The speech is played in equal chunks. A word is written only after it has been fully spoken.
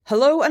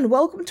Hello and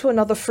welcome to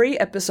another free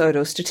episode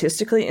of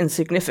Statistically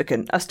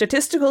Insignificant, a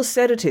statistical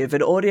sedative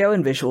in audio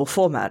and visual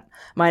format.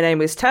 My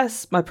name is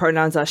Tess, my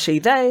pronouns are she,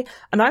 they,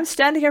 and I'm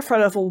standing in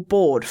front of a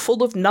board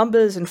full of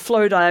numbers and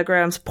flow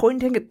diagrams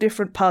pointing at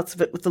different parts of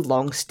it with a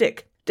long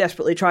stick.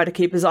 Desperately trying to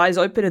keep his eyes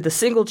open in the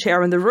single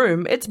chair in the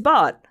room, it's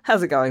Bart.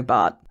 How's it going,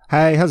 Bart?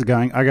 Hey, how's it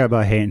going? I go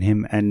by he and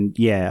him, and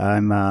yeah,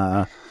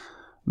 I'm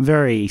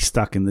very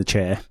stuck in the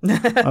chair.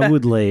 I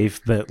would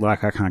leave, but I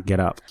can't get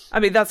up. I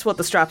mean, that's what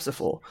the straps are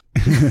for.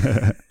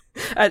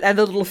 And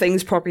the little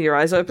things propping your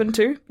eyes open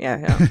too?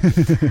 Yeah.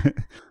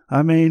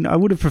 I mean, I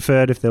would have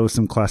preferred if there was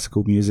some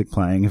classical music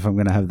playing if I'm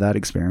going to have that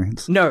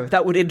experience. No,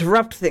 that would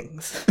interrupt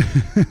things.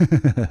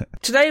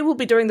 Today we'll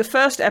be doing the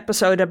first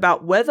episode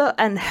about whether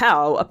and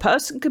how a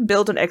person can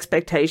build an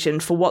expectation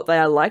for what they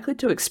are likely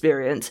to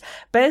experience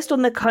based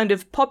on the kind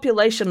of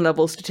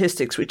population-level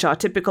statistics which are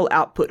typical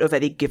output of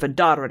any given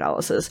data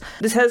analysis.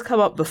 This has come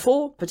up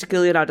before,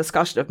 particularly in our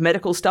discussion of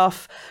medical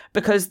stuff,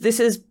 because this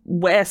is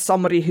where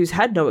somebody who's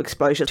had no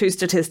exposure to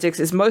statistics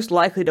is most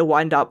likely to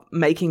wind up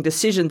making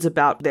decisions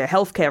about their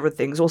healthcare and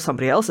things or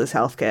somebody else's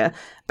healthcare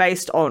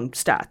based on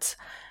stats.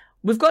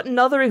 We've got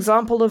another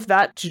example of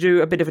that to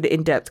do a bit of an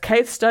in-depth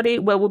case study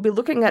where we'll be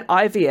looking at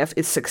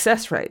IVF's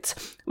success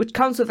rates, which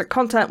comes with a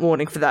content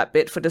warning for that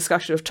bit for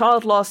discussion of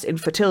child loss,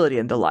 infertility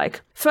and the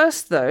like.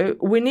 First though,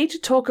 we need to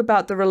talk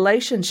about the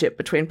relationship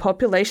between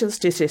population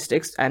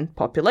statistics and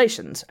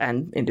populations,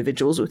 and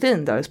individuals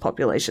within those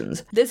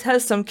populations. This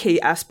has some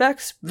key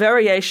aspects: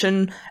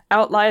 variation,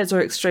 outliers or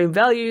extreme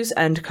values,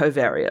 and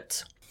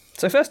covariates.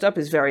 So first up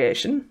is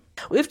variation.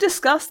 We've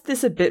discussed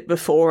this a bit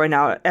before in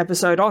our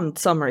episode on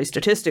summary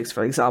statistics,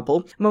 for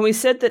example, when we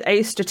said that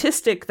a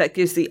statistic that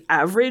gives the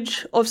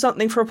average of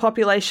something for a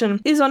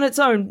population is on its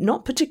own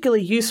not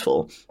particularly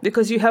useful,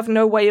 because you have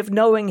no way of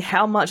knowing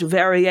how much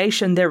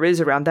variation there is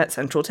around that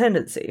central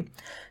tendency.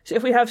 So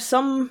if we have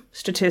some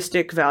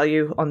statistic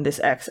value on this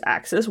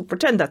x-axis, we'll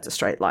pretend that's a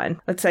straight line.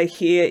 Let's say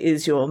here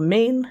is your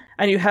mean,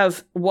 and you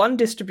have one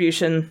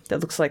distribution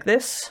that looks like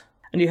this,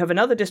 and you have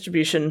another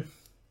distribution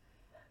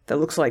that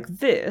looks like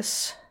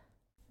this.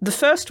 The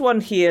first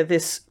one here,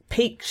 this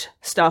peaked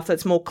stuff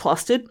that's more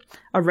clustered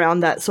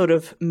around that sort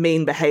of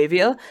mean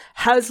behavior,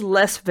 has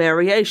less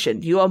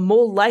variation. You are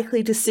more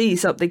likely to see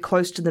something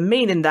close to the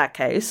mean in that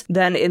case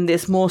than in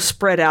this more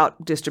spread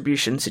out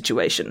distribution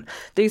situation.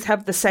 These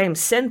have the same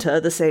center,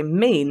 the same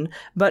mean,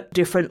 but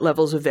different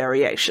levels of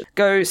variation.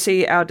 Go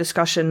see our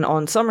discussion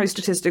on summary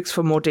statistics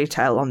for more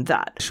detail on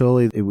that.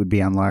 Surely it would be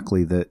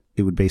unlikely that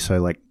it would be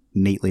so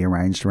neatly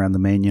arranged around the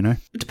mean, you know?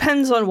 It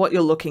depends on what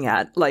you're looking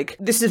at.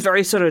 This is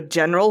very sort of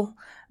general,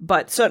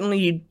 but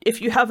certainly if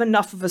you have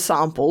enough of a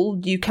sample,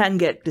 you can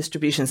get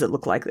distributions that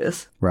look like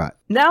this. Right.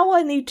 Now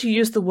I need to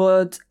use the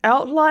words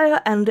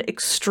outlier and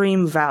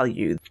extreme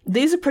value.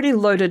 These are pretty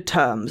loaded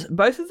terms.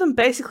 Both of them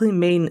basically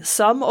mean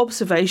some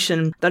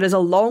observation that is a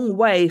long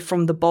way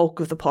from the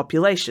bulk of the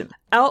population.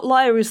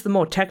 Outlier is the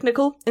more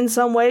technical in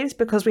some ways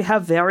because we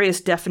have various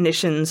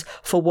definitions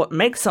for what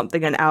makes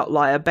something an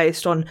outlier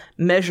based on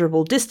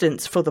measurable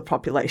distance for the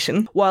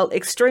population, while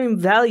extreme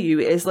value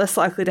is less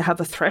likely to have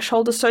a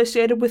threshold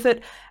associated with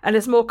it and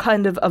is more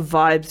kind of a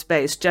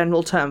vibes-based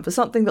general term for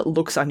something that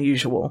looks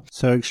unusual.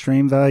 So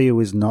extreme value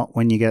is not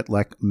when you get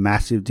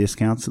massive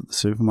discounts at the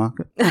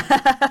supermarket?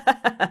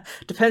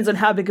 Depends on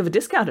how big of a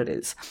discount it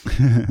is.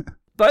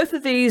 Both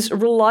of these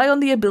rely on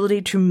the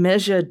ability to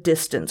measure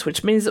distance,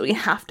 which means that we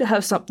have to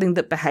have something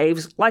that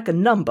behaves like a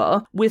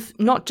number with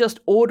not just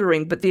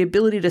ordering, but the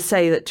ability to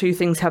say that two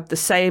things have the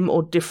same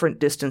or different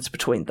distance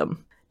between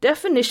them.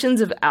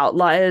 Definitions of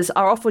outliers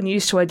are often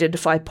used to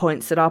identify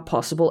points that are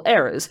possible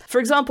errors. For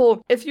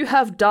example, if you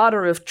have data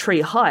of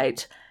tree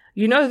height,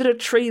 you know that a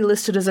tree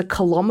listed as 1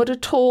 kilometre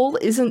tall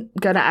isn't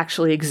going to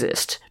actually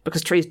exist,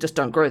 because trees just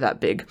don't grow that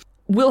big.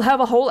 We'll have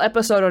a whole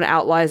episode on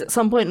outliers at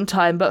some point in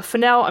time, but for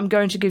now I'm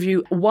going to give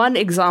you one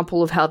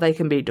example of how they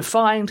can be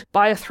defined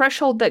by a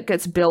threshold that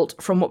gets built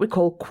from what we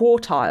call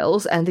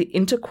quartiles and the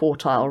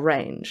interquartile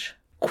range.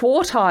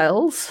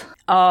 Quartiles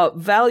are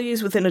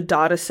values within a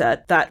data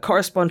set that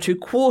correspond to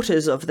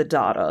quarters of the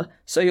data.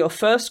 So your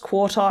first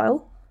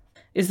quartile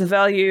is the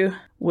value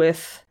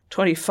with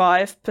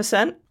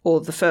 25%, or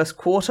the first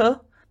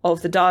quarter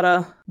of the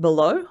data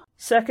below.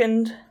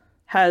 Second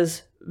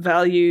has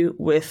value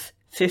with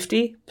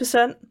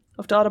 50%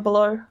 of data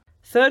below.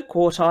 Third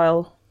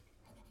quartile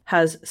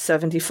has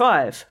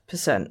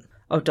 75%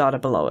 of data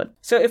below it.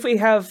 So if we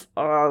have,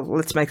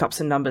 let's make up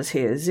some numbers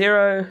here,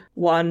 0,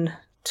 1,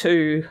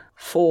 2,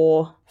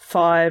 4,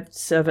 5,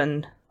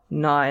 7,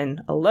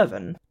 9,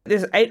 11.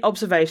 There's 8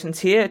 observations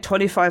here,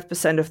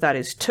 25% of that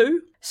is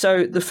 2.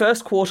 So the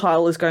first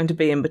quartile is going to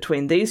be in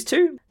between these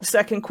two. The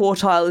second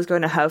quartile is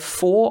going to have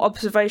 4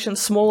 observations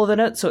smaller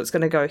than it, so it's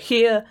going to go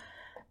here.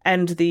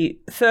 And the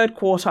third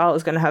quartile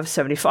is going to have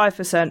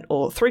 75%,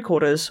 or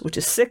 3/4, which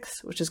is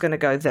 6, which is going to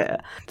go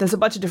there. There's a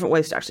bunch of different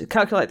ways to actually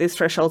calculate these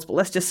thresholds, but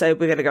let's just say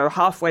we're going to go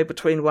halfway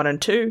between 1 and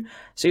 2.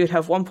 So you'd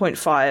have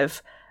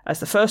 1.5 as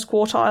the first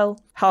quartile,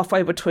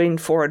 halfway between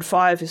 4 and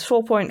 5 is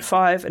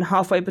 4.5, and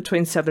halfway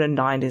between 7 and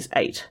 9 is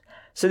 8.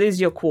 So these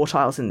are your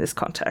quartiles in this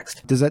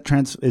context. Does that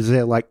is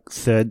there like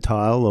third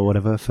tile or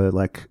whatever for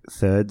like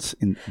thirds?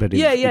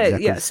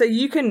 Yeah. So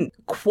you can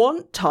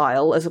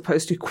quantile as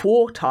opposed to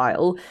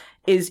quartile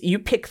is you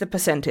pick the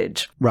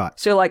percentage. Right.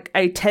 So like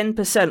a 10%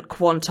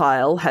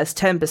 quantile has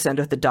 10%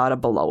 of the data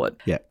below it.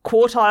 Yeah.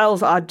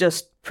 Quartiles are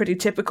just pretty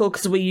typical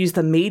because we use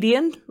the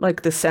median,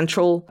 like the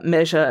central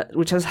measure,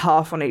 which has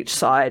half on each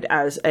side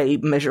as a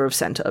measure of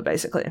center,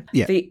 basically.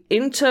 Yeah. The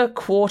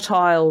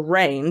interquartile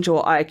range,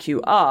 or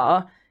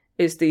IQR,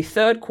 is the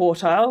third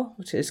quartile,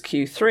 which is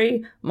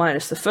Q3,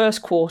 minus the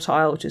first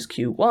quartile, which is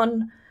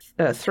Q1,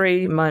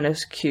 3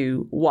 minus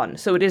Q1.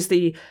 So it is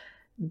the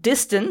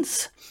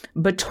distance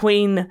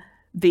between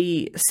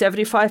the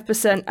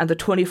 75% and the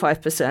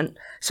 25%.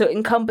 So it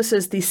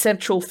encompasses the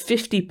central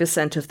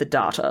 50% of the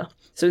data.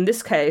 So in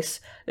this case,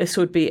 this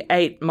would be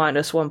 8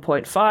 minus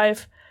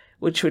 1.5,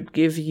 which would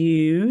give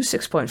you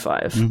 6.5.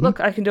 Mm-hmm. Look,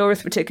 I can do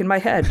arithmetic in my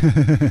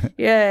head.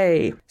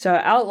 Yay. So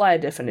our outlier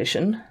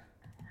definition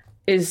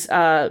is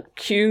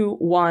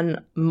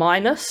Q1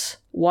 minus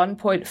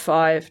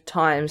 1.5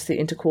 times the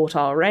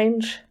interquartile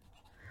range,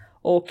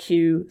 or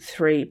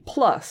Q3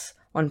 plus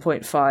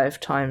 1.5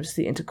 times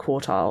the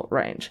interquartile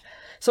range.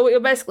 So what you're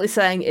basically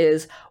saying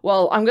is,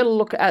 well, I'm going to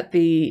look at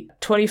the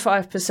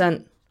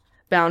 25%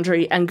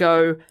 boundary and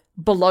go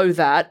below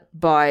that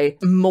by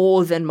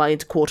more than my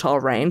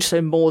interquartile range,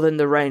 so more than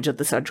the range of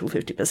the central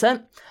 50%.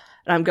 And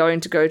I'm going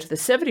to go to the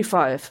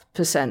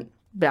 75%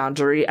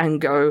 boundary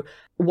and go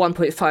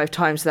 1.5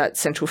 times that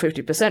central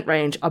 50%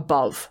 range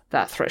above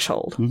that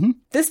threshold. Mm-hmm.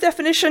 This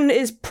definition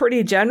is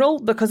pretty general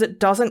because it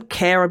doesn't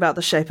care about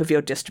the shape of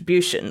your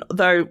distribution,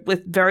 though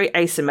with very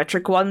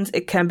asymmetric ones,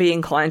 it can be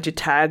inclined to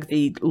tag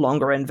the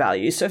longer end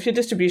values. So if your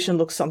distribution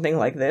looks something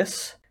like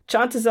this,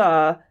 chances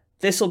are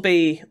this will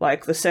be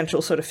like the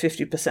central sort of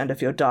 50%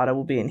 of your data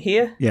will be in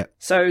here. Yeah.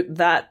 So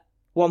that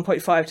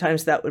 1.5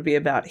 times that would be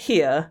about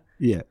here.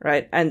 Yeah.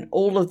 Right? And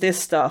all of this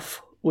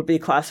stuff would be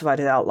classified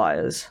as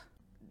outliers.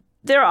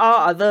 There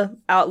are other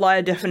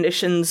outlier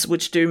definitions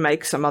which do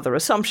make some other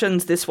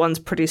assumptions. This one's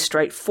pretty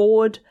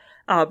straightforward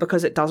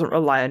because it doesn't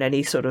rely on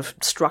any sort of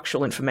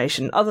structural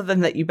information other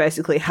than that you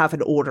basically have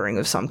an ordering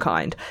of some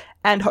kind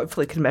and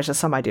hopefully can measure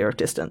some idea of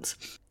distance.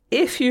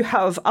 If you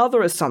have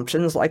other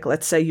assumptions, like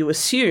let's say you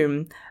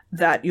assume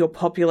that your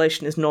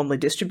population is normally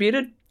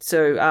distributed,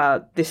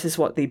 so this is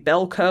what the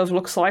bell curve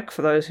looks like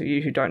for those of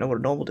you who don't know what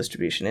a normal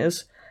distribution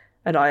is,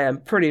 and I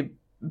am pretty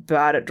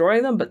bad at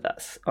drawing them, but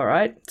that's all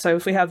right. So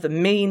if we have the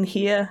mean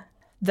here,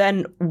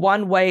 then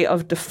one way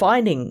of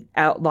defining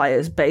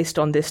outliers based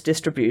on this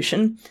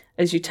distribution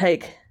is you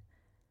take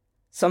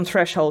some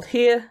threshold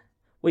here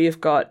where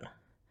you've got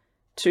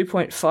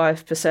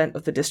 2.5%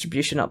 of the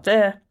distribution up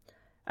there,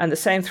 and the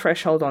same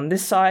threshold on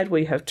this side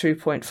where you have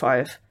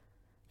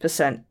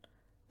 2.5%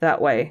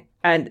 that way.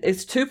 And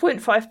it's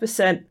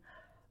 2.5%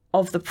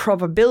 of the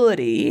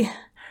probability,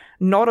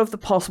 not of the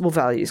possible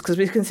values, because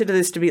we consider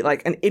this to be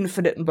like an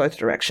infinite in both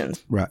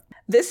directions. Right.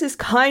 This is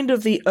kind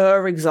of the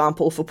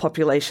example for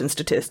population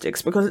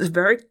statistics because it's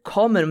very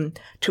common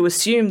to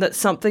assume that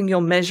something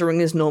you're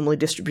measuring is normally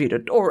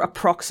distributed or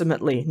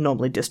approximately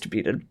normally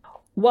distributed.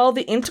 While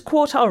the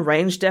interquartile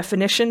range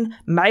definition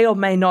may or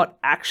may not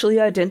actually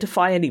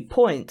identify any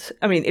point,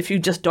 I mean, if you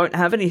just don't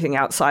have anything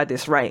outside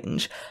this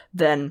range,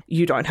 then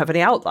you don't have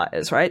any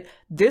outliers, right?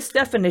 This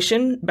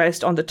definition,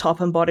 based on the top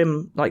and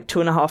bottom, like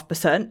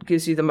 2.5%,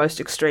 gives you the most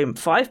extreme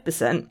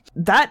 5%.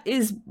 That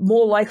is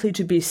more likely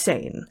to be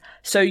seen.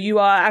 So you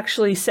are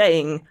actually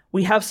saying,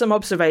 we have some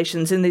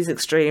observations in these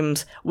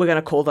extremes, we're going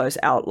to call those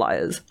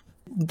outliers.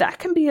 That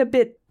can be a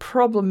bit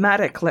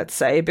problematic, let's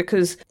say,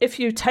 because if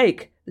you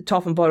take the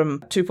top and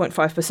bottom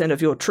 2.5% of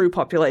your true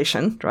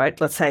population, right?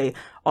 Let's say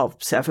of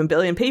 7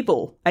 billion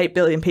people, 8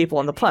 billion people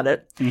on the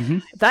planet. Mm-hmm.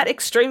 That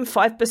extreme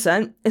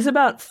 5% is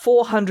about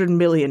 400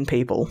 million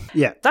people.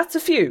 Yeah. That's a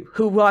few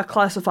who are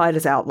classified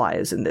as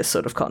outliers in this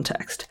sort of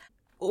context.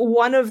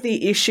 One of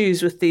the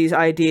issues with these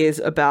ideas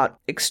about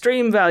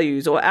extreme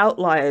values or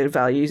outlier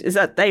values is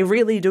that they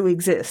really do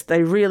exist.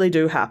 They really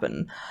do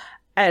happen.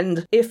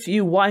 And if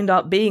you wind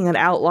up being an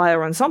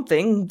outlier on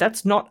something,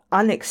 that's not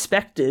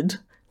unexpected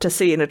to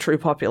see in a true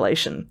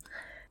population.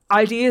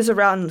 Ideas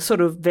around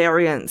sort of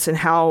variance and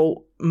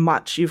how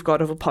much you've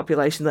got of a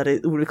population that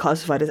it would be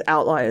classified as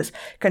outliers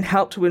can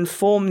help to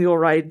inform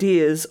your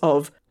ideas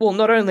of, well,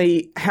 not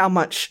only how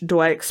much do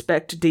I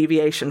expect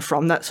deviation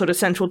from that sort of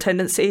central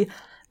tendency,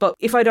 but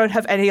if I don't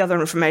have any other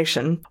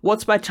information,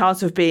 what's my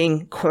chance of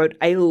being, quote,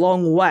 a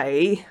long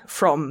way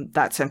from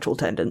that central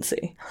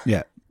tendency?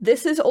 Yeah.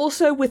 This is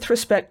also with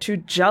respect to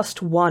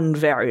just one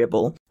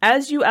variable.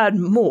 As you add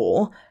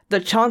more, the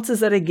chances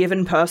that a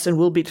given person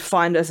will be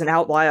defined as an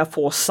outlier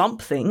for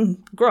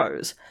something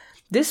grows.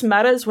 This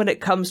matters when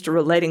it comes to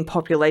relating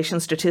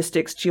population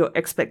statistics to your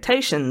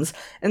expectations,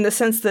 in the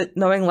sense that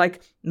knowing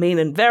like mean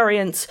and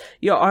variance,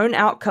 your own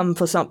outcome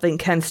for something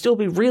can still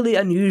be really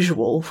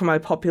unusual from a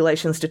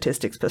population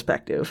statistics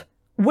perspective.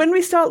 When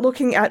we start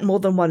looking at more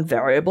than one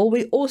variable,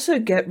 we also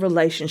get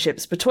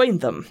relationships between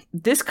them.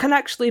 This can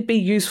actually be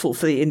useful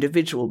for the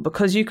individual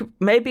because you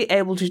may be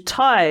able to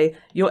tie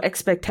your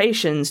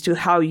expectations to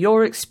how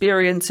your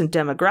experience and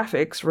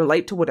demographics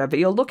relate to whatever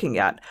you're looking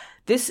at.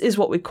 This is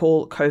what we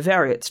call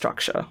covariate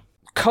structure.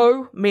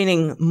 Co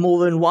meaning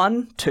more than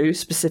one, two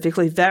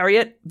specifically,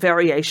 variate,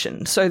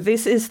 variation. So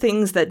this is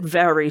things that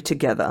vary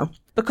together.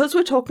 Because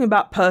we're talking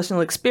about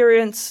personal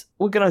experience,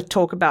 we're going to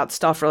talk about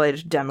stuff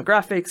related to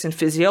demographics and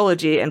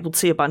physiology, and we'll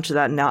see a bunch of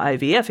that in our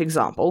IVF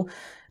example.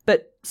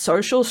 But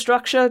social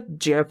structure,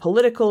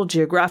 geopolitical,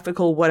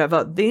 geographical,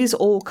 whatever, these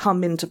all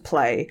come into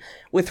play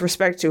with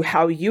respect to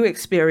how you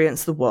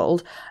experience the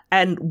world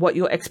and what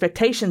your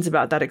expectations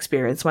about that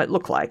experience might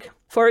look like.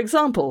 For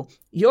example,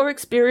 your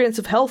experience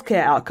of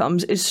healthcare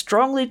outcomes is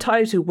strongly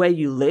tied to where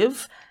you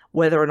live,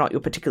 whether or not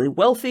you're particularly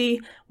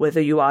wealthy, whether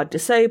you are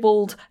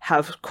disabled,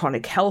 have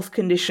chronic health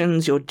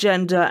conditions, your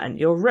gender, and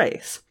your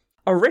race.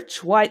 A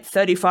rich, white,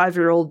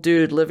 35-year-old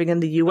dude living in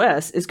the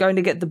US is going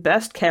to get the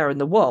best care in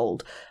the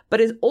world,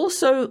 but is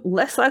also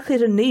less likely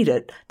to need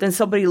it than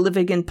somebody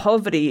living in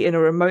poverty in a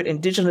remote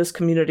indigenous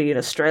community in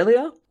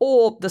Australia,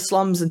 or the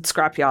slums and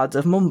scrapyards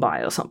of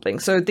Mumbai or something.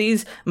 So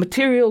these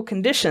material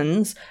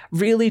conditions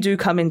really do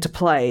come into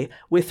play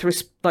with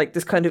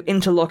this kind of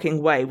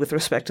interlocking way with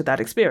respect to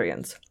that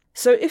experience.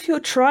 So if you're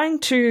trying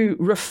to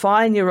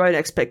refine your own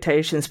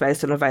expectations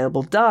based on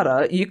available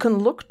data, you can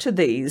look to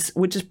these,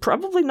 which is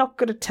probably not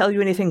going to tell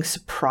you anything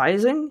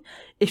surprising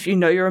if you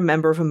know you're a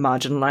member of a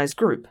marginalized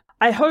group.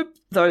 I hope,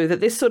 though,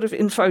 that this sort of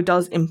info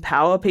does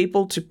empower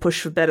people to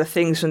push for better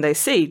things when they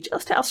see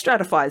just how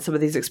stratified some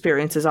of these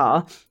experiences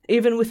are,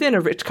 even within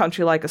a rich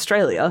country like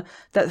Australia,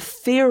 that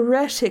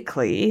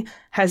theoretically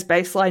has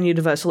baseline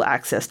universal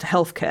access to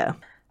healthcare.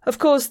 Of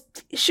course,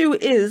 the issue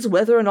is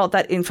whether or not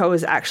that info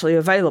is actually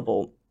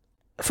available.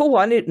 For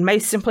one, it may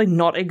simply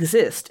not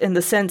exist, in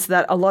the sense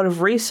that a lot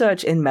of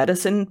research in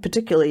medicine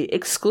particularly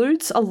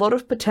excludes a lot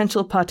of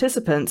potential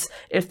participants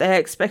if they are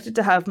expected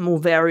to have more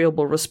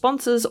variable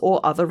responses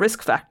or other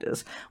risk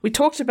factors. We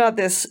talked about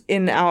this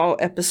in our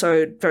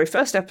very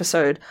first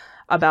episode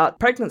about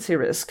pregnancy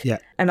risk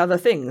and other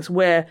things,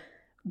 where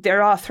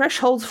there are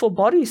thresholds for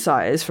body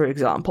size, for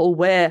example,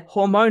 where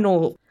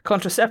hormonal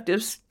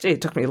contraceptives,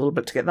 it took me a little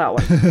bit to get that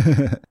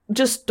one,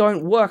 just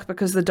don't work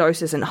because the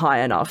dose isn't high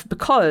enough,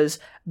 because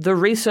the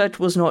research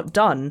was not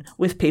done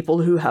with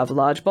people who have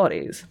large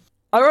bodies.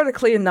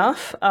 Ironically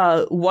enough,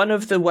 one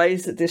of the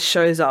ways that this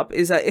shows up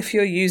is that if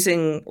you're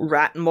using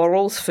rat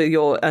models for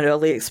your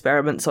early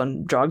experiments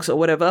on drugs or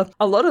whatever,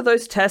 a lot of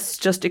those tests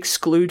just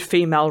exclude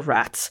female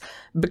rats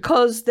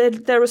because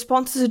their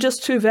responses are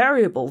just too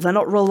variable. They're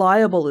not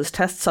reliable as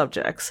test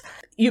subjects.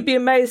 You'd be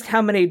amazed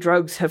how many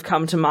drugs have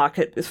come to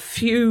market with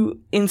few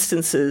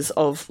instances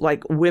of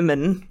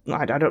women.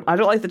 I don't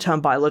like the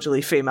term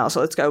biologically female, so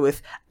let's go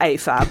with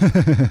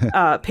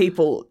AFAB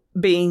people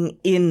being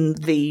in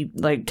the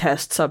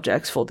test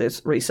subjects for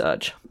this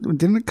research.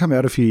 Didn't it come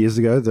out a few years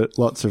ago that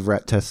lots of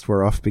rat tests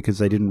were off because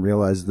they didn't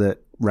realize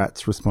that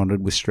rats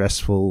responded with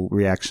stressful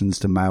reactions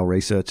to male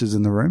researchers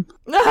in the room?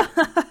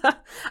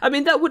 I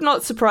mean, that would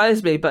not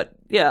surprise me, but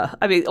yeah,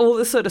 I mean, all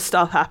this sort of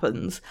stuff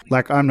happens.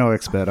 I'm no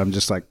expert. I'm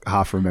just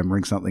half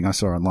remembering something I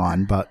saw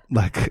online, but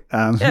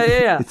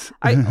Yeah.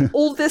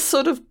 All this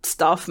sort of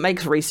stuff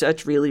makes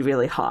research really,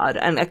 really hard,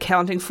 and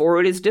accounting for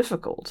it is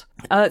difficult.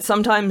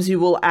 Sometimes you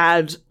will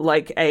add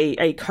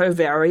a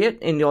covariate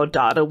in your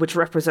data, which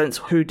represents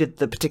who did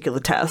the particular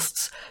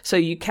tests. So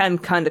you can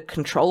kind of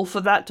control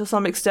for that to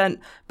some extent,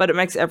 but it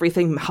makes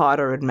everything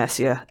harder and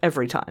messier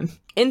every time.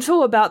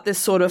 Info about this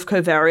sort of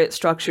covariate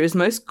structure is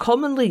most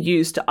commonly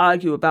used to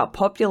argue about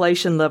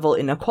population-level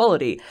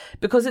inequality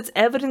because it's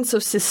evidence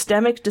of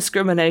systemic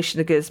discrimination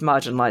against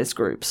marginalized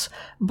groups.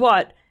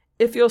 But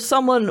if you're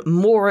someone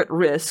more at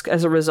risk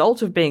as a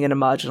result of being in a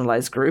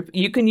marginalized group,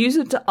 you can use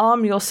it to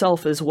arm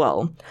yourself as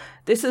well.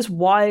 This is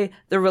why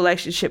the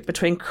relationship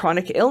between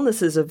chronic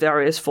illnesses of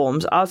various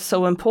forms are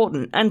so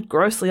important and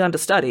grossly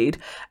understudied,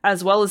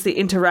 as well as the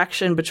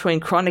interaction between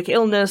chronic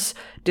illness,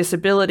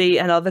 disability,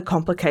 and other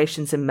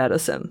complications in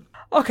medicine.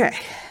 Okay,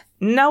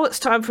 now it's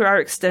time for our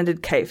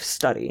extended case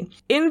study.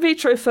 In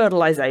vitro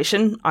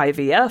fertilization,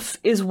 IVF,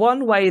 is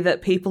one way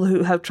that people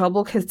who have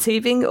trouble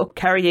conceiving or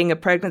carrying a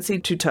pregnancy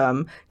to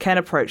term can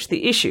approach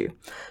the issue.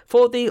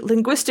 For the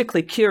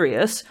linguistically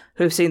curious,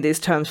 who've seen these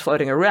terms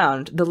floating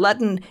around, the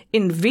Latin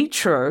in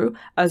vitro,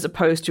 as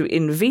opposed to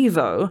in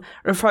vivo,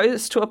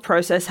 refers to a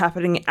process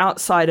happening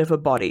outside of a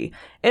body.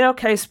 In our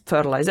case,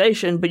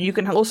 fertilization, but you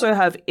can also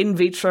have in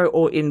vitro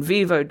or in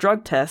vivo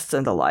drug tests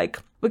and the like.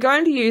 We're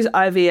going to use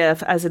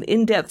IVF as an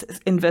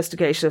in-depth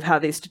investigation of how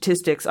these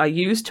statistics are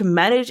used to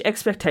manage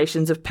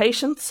expectations of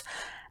patients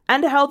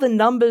and how the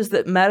numbers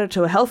that matter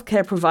to a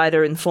healthcare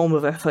provider in the form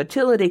of a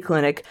fertility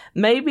clinic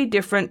may be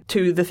different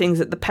to the things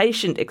that the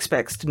patient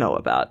expects to know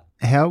about.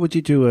 How would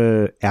you do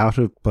a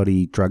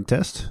out-of-body drug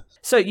test?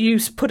 So you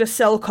put a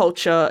cell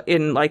culture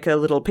in a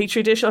little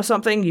petri dish or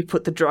something, you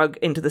put the drug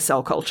into the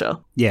cell culture.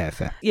 Yeah,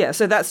 fair. Yeah,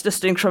 so that's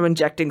distinct from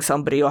injecting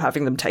somebody or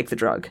having them take the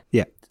drug.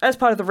 Yeah. As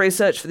part of the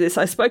research for this,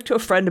 I spoke to a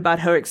friend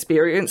about her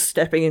experience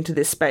stepping into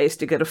this space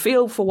to get a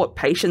feel for what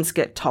patients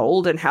get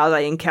told and how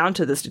they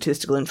encounter the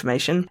statistical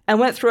information, and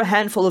went through a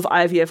handful of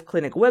IVF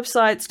clinic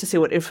websites to see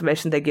what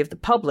information they give the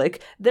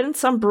public, then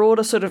some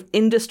broader sort of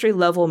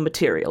industry-level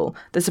material.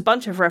 There's a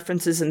bunch of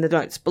references in the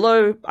notes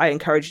below. I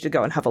encourage you to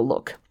go and have a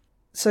look.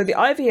 So the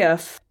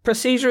IVF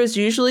procedure is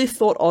usually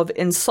thought of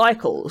in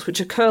cycles, which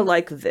occur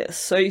like this.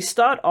 So you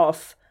start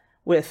off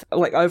with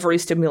like ovary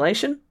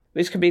stimulation,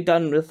 which can be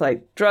done with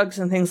like drugs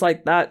and things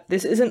like that.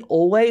 This isn't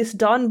always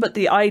done, but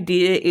the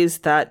idea is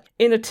that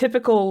in a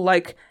typical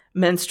like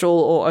menstrual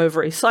or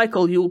ovary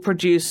cycle, you will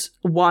produce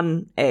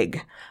one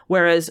egg.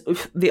 Whereas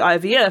with the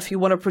IVF, you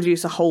want to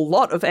produce a whole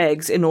lot of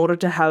eggs in order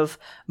to have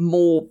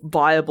more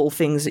viable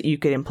things that you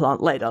can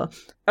implant later.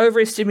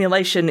 Ovary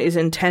stimulation is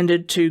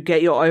intended to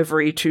get your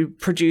ovary to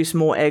produce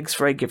more eggs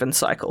for a given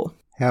cycle.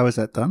 How is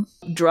that done?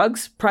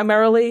 Drugs,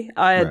 primarily.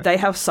 Right. They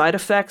have side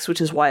effects, which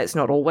is why it's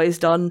not always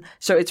done.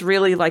 So it's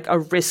really like a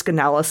risk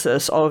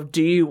analysis of,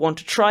 do you want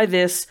to try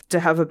this to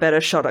have a better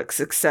shot at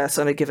success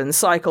on a given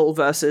cycle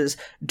versus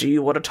do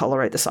you want to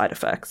tolerate the side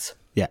effects?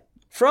 Yeah.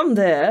 From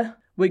there,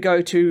 we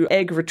go to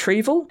egg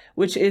retrieval,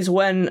 which is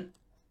when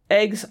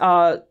eggs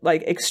are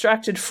like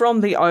extracted from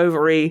the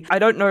ovary. I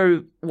don't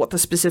know what the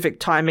specific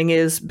timing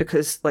is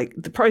because like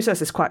the process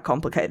is quite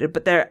complicated,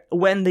 but they're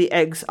when the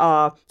eggs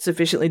are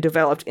sufficiently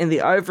developed in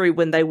the ovary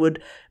when they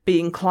would be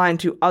inclined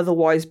to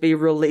otherwise be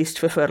released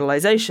for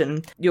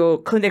fertilization,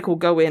 your clinic will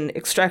go in,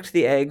 extract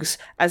the eggs,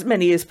 as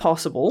many as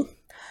possible,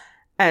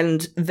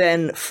 and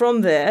then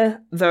from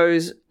there,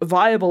 those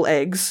viable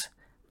eggs,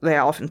 they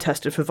are often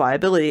tested for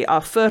viability,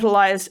 are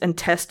fertilized and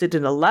tested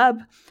in a lab.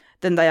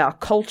 Then they are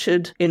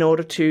cultured in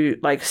order to,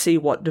 like, see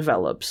what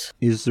develops.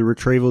 Is the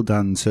retrieval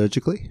done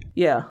surgically?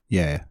 Yeah.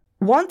 Yeah.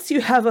 Once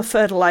you have a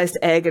fertilized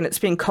egg and it's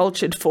been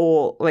cultured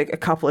for, like, a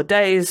couple of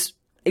days,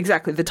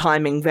 exactly the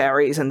timing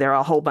varies and there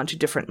are a whole bunch of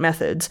different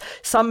methods.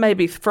 Some may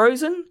be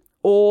frozen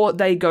or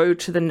they go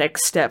to the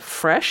next step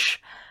fresh.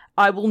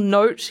 I will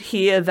note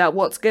here that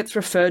what gets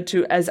referred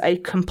to as a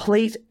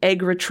complete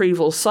egg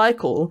retrieval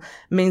cycle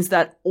means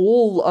that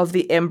all of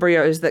the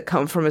embryos that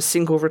come from a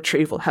single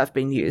retrieval have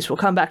been used. We'll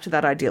come back to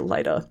that idea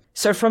later.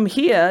 So from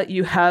here,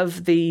 you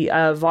have the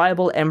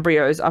viable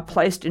embryos are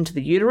placed into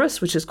the uterus,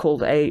 which is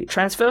called a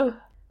transfer.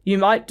 You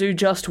might do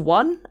just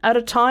one at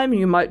a time.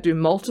 You might do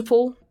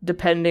multiple,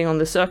 depending on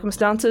the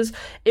circumstances.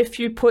 If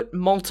you put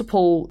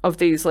multiple of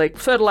these, like,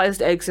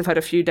 fertilized eggs have had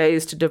a few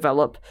days to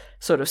develop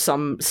sort of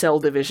some cell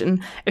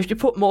division. If you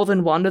put more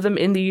than one of them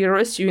in the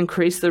uterus, you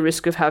increase the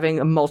risk of having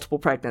a multiple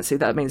pregnancy.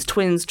 That means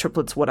twins,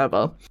 triplets,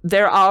 whatever.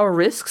 There are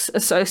risks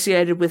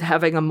associated with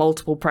having a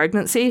multiple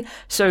pregnancy.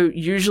 So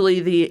usually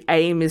the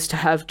aim is to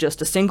have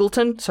just a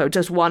singleton, so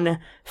just one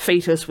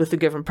fetus with the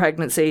given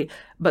pregnancy,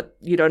 but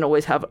you don't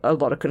always have a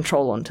lot of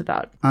control onto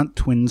that. Aren't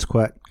twins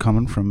quite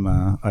common from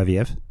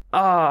IVF?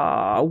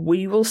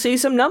 We will see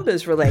some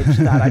numbers related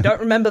to that. I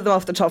don't remember them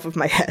off the top of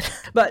my head.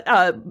 But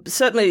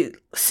certainly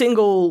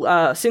single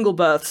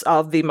births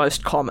are the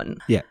most common.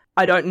 Yeah.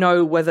 I don't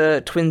know whether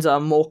twins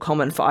are more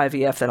common for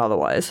IVF than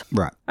otherwise.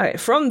 Right. Okay,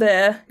 from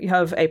there, you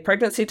have a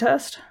pregnancy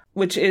test,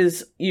 which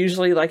is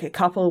usually like a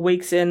couple of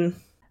weeks in.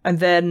 And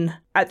then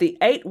at the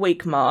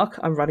 8-week mark,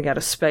 I'm running out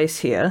of space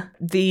here,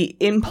 the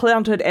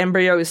implanted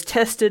embryo is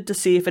tested to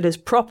see if it is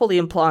properly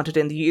implanted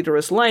in the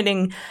uterus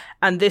lining,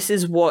 and this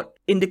is what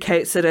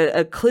indicates that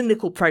a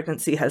clinical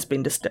pregnancy has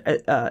been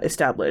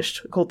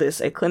established. We call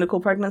this a clinical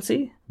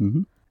pregnancy.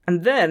 Mm-hmm.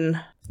 And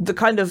then the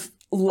kind of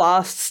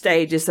last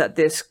stage is that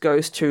this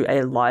goes to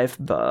a live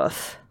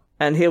birth.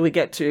 And here we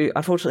get to,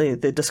 unfortunately,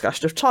 the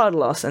discussion of child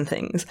loss and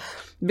things,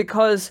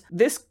 because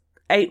this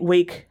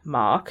 8-week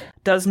mark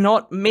does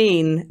not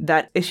mean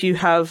that if you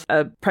have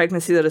a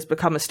pregnancy that has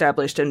become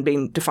established and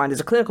been defined as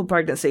a clinical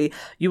pregnancy,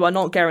 you are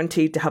not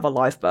guaranteed to have a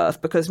live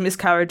birth because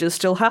miscarriages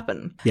still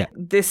happen. Yeah.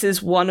 This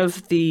is one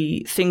of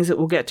the things that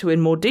we'll get to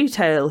in more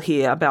detail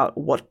here about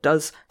what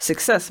does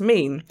success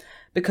mean,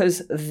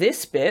 because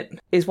this bit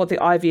is what the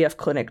IVF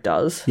clinic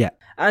does. Yeah.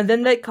 And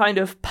then they kind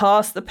of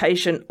pass the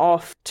patient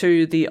off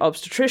to the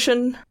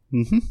obstetrician,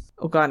 mm-hmm.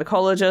 or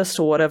gynecologist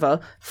or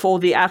whatever for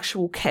the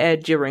actual care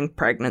during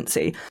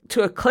pregnancy.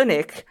 To a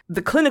clinic,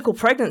 the clinical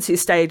pregnancy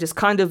stage is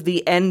kind of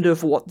the end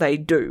of what they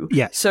do.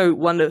 Yeah. So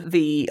one of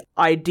the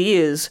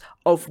ideas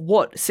of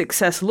what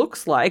success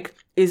looks like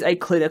is a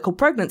clinical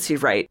pregnancy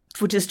rate,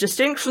 which is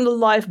distinct from the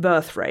live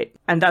birth rate.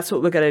 And that's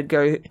what we're going to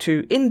go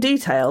to in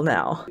detail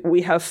now.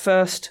 We have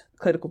first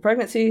clinical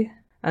pregnancy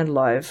and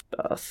live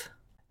birth.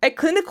 A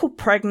clinical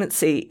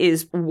pregnancy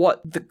is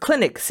what the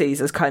clinic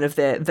sees as kind of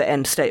the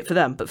end state for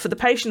them. But for the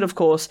patient, of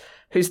course,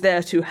 who's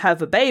there to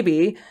have a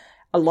baby,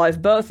 a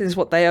live birth is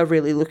what they are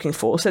really looking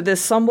for. So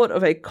there's somewhat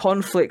of a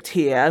conflict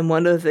here. And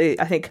one of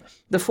the, I think,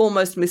 the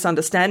foremost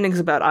misunderstandings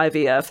about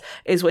IVF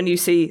is when you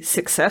see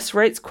success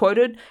rates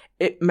quoted,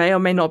 it may or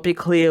may not be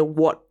clear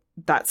what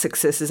that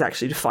success is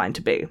actually defined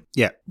to be.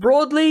 Yeah.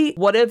 Broadly,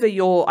 whatever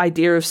your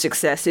idea of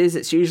success is,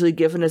 it's usually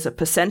given as a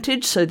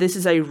percentage. So this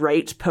is a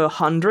rate per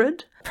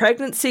 100.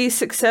 Pregnancy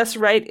success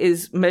rate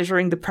is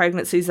measuring the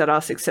pregnancies that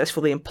are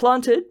successfully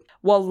implanted,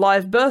 while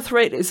live birth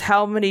rate is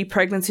how many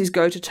pregnancies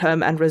go to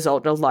term and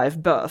result in a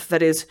live birth.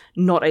 That is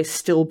not a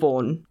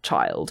stillborn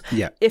child.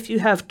 Yeah. If you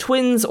have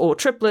twins or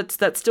triplets,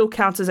 that still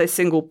counts as a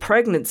single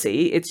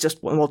pregnancy. It's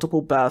just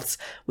multiple births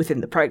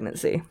within the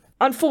pregnancy.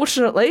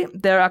 Unfortunately,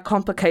 there are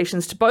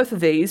complications to both of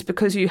these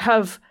because you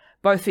have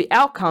both the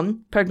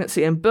outcome,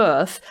 pregnancy and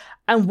birth,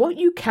 and what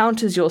you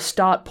count as your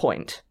start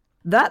point.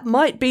 That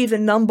might be the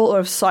number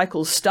of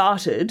cycles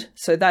started,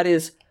 so that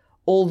is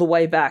all the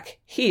way back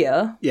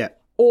here. Yeah.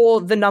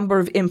 Or the number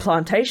of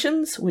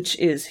implantations, which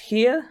is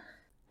here.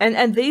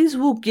 And these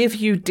will give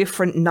you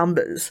different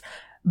numbers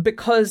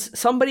because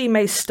somebody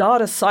may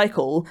start a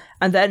cycle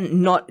and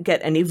then not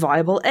get any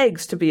viable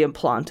eggs to be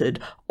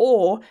implanted.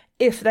 Or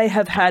if they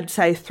have had,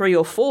 say, 3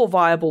 or 4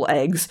 viable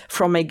eggs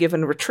from a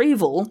given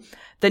retrieval,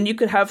 then you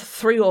could have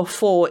 3 or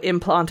 4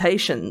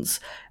 implantations,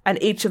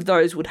 and each of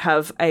those would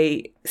have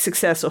a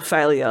success or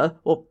failure.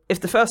 Or if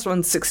the first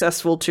one's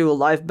successful to a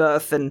live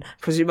birth, then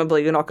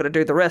presumably you're not going to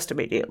do the rest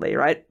immediately,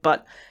 right?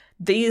 But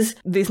these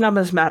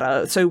numbers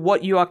matter. So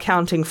what you are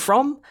counting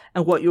from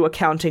and what you are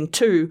counting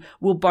to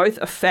will both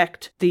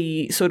affect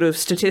the sort of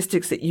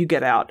statistics that you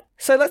get out.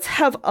 So let's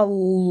have a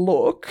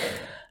look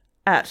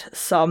at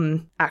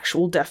some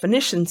actual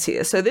definitions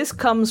here. So this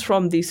comes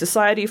from the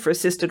Society for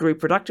Assisted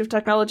Reproductive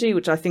Technology,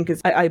 which I think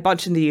is a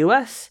bunch in the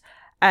US.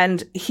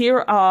 And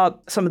here are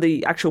some of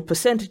the actual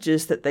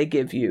percentages that they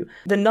give you.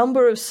 The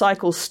number of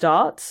cycle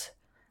starts,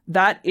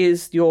 that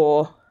is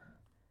your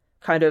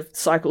kind of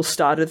cycle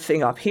started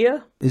thing up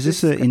here. Is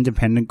this an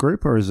independent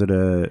group or is it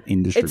a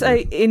industry It's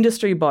group? a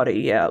industry body,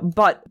 yeah,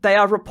 but they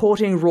are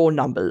reporting raw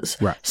numbers.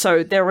 Right.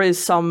 So there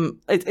is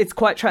some, it's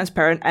quite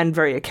transparent and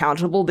very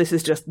accountable. This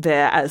is just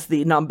there as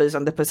the numbers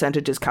and the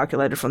percentages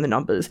calculated from the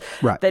numbers.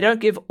 Right. They don't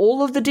give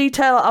all of the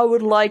detail I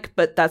would like,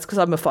 but that's because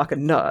I'm a fucking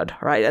nerd,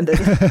 right?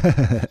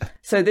 And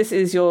so this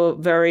is your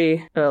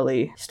very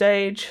early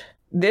stage.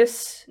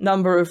 This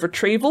number of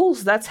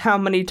retrievals, that's how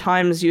many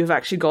times you've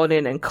actually gone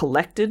in and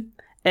collected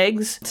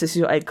eggs. This is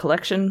your egg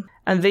collection.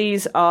 And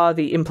these are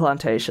the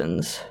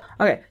implantations.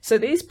 Okay, so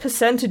these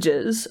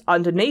percentages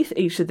underneath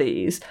each of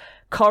these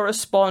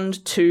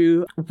correspond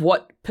to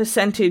what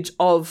percentage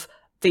of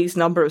these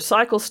number of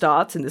cycle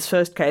starts, in this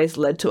first case,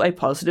 led to a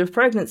positive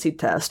pregnancy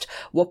test.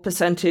 What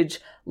percentage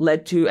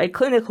led to a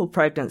clinical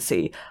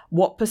pregnancy?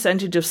 What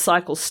percentage of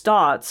cycle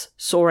starts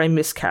saw a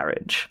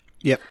miscarriage?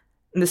 Yep.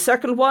 In the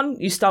second one,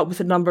 you start with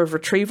the number of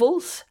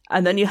retrievals,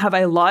 and then you have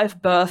a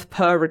live birth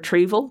per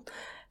retrieval.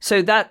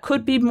 So that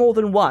could be more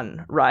than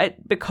one,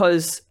 right?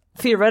 Because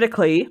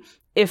theoretically,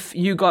 if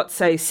you got,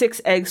 say,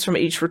 6 eggs from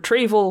each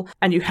retrieval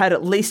and you had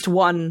at least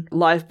one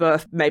live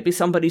birth, maybe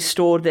somebody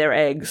stored their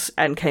eggs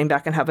and came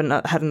back and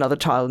had another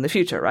child in the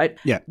future, right?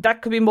 Yeah.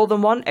 That could be more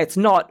than one. It's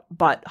not,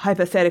 but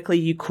hypothetically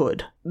you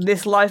could.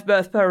 This live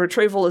birth per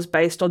retrieval is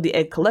based on the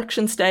egg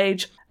collection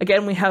stage.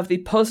 Again, we have the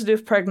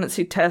positive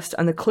pregnancy test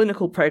and the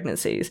clinical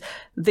pregnancies.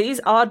 These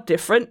are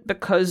different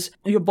because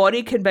your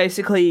body can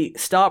basically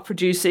start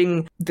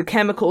producing the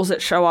chemicals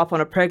that show up on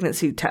a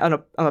pregnancy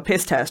on a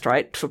piss test,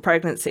 right, for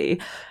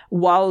pregnancy,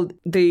 while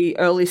the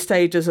early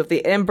stages of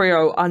the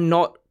embryo are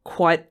not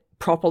quite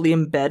properly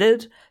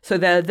embedded. So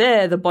they're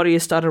there, the body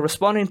has started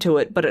responding to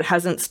it, but it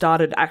hasn't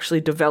started actually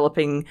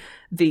developing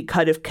the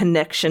kind of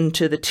connection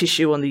to the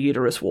tissue on the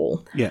uterus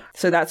wall. Yeah.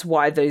 So that's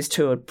why these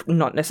two are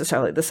not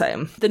necessarily the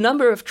same. The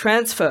number of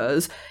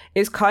transfers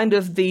is kind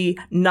of the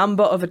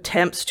number of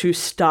attempts to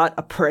start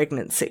a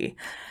pregnancy.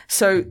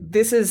 So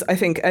this is, I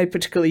think, a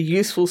particularly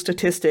useful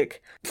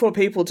statistic for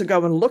people to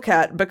go and look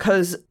at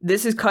because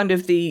this is kind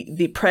of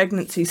the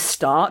pregnancy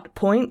start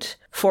point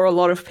for a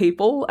lot of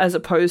people as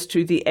opposed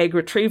to the egg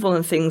retrieval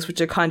and things which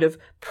are kind of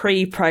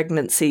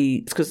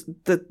pre-pregnancy because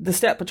the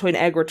step between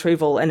egg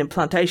retrieval and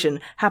implantation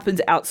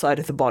happens outside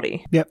of the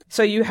body. Yep.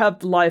 So you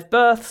have live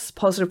births,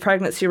 positive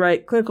pregnancy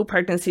rate, clinical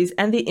pregnancies,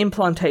 and the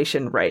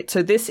implantation rate.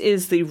 So this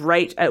is the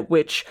rate at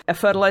which a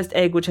fertilized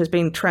egg which has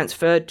been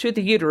transferred to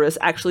the uterus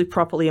actually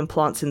properly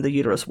implants in the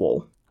uterus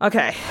wall.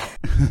 Okay.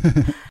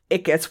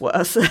 It gets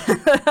worse.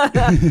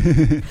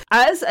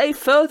 As a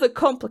further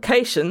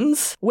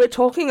complications, we're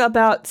talking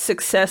about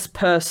success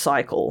per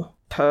cycle,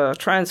 per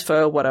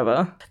transfer,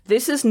 whatever.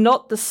 This is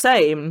not the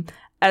same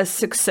as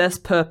success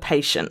per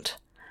patient.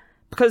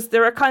 Because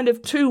there are kind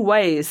of 2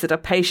 ways that a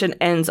patient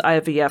ends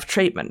IVF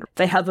treatment.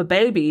 They have a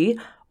baby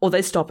or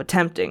they stop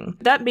attempting.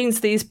 That means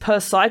these per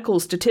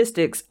cycle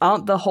statistics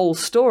aren't the whole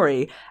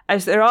story,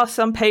 as there are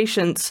some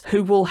patients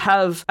who will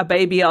have a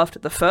baby after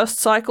the first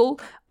cycle,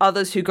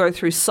 others who go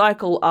through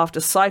cycle after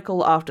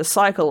cycle after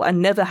cycle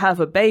and never have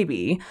a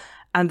baby,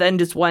 and then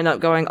just wind up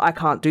going, I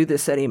can't do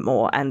this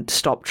anymore, and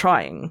stop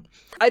trying.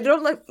 I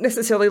don't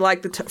necessarily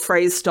like the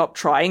phrase stop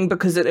trying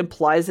because it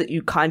implies that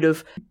you kind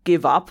of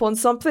give up on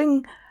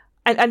something,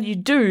 and you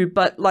do,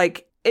 but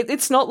like,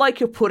 it's not like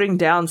you're putting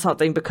down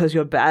something because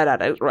you're bad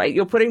at it, right?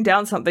 You're putting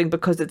down something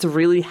because it's a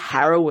really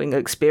harrowing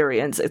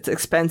experience. It's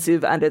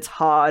expensive and it's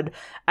hard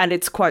and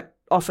it's quite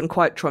often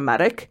quite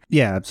traumatic.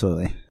 Yeah,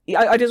 absolutely.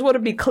 I just want to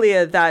be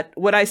clear that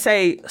when I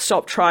say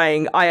stop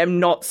trying, I am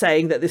not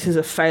saying that this is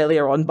a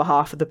failure on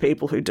behalf of the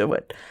people who do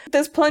it.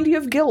 There's plenty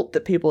of guilt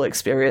that people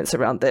experience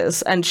around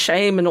this, and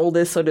shame and all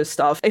this sort of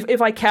stuff.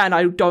 If I can,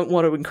 I don't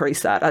want to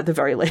increase that at the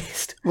very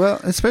least. Well,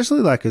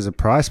 especially like as a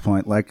price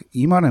point, like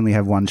you might only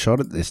have one shot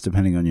at this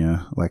depending on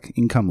your like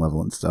income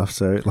level and stuff.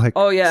 So like,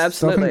 oh yeah,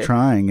 absolutely. Stopping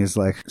trying is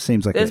like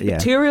seems like there's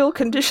material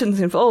conditions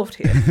involved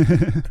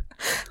here.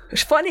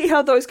 It's funny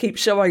how those keep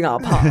showing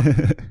up,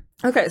 huh?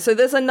 Okay, so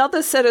there's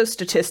another set of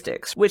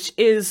statistics, which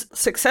is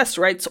success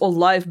rates or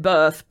live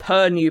birth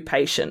per new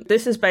patient.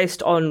 This is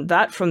based on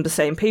that from the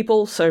same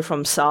people, so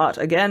from SART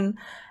again.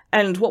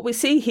 And what we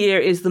see here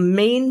is the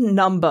mean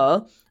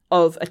number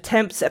of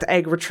attempts at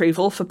egg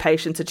retrieval for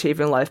patients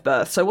achieving live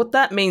birth. So what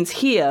that means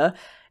here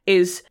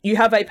is you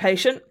have a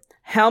patient,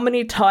 how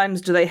many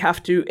times do they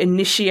have to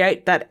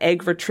initiate that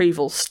egg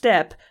retrieval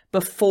step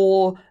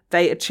before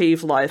they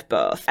achieve live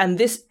birth? And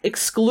this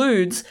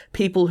excludes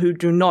people who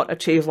do not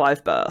achieve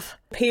live birth.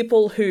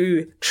 People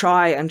who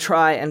try and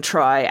try and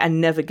try and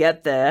never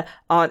get there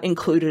aren't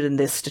included in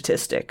this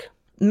statistic.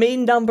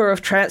 Mean number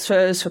of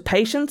transfers for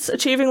patients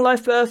achieving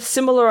live birth,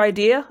 similar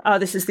idea.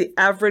 This is the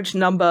average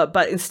number,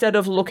 but instead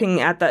of looking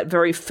at that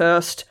very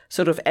first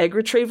sort of egg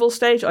retrieval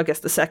stage, I guess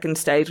the second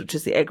stage, which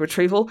is the egg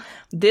retrieval,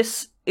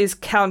 this is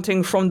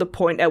counting from the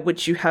point at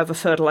which you have a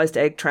fertilized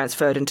egg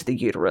transferred into the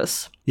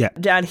uterus. Yeah.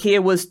 Down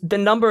here was the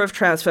number of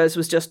transfers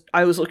was just,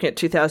 I was looking at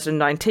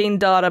 2019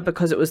 data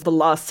because it was the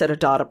last set of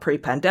data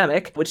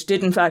pre-pandemic, which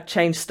did in fact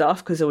change stuff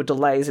because there were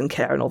delays in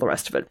care and all the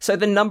rest of it. So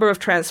the number of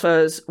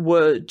transfers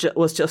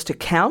was just a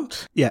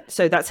count. Yeah.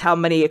 So that's how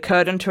many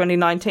occurred in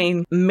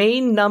 2019.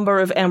 Mean number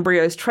of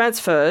embryos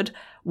transferred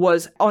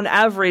was on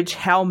average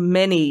how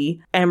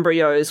many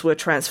embryos were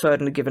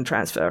transferred in a given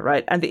transfer,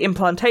 right? And the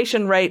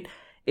implantation rate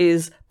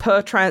is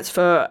per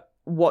transfer,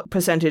 what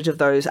percentage of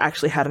those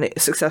actually had a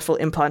successful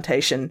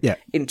implantation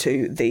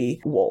into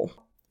the wall.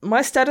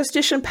 My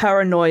statistician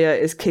paranoia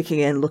is kicking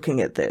in looking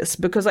at this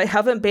because I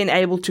haven't been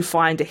able to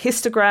find a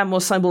histogram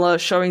or similar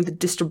showing the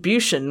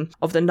distribution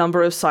of the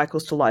number of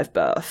cycles to live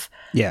birth.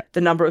 Yeah.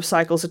 The number of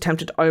cycles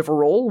attempted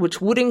overall, which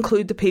would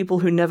include the people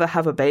who never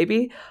have a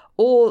baby,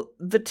 or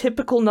the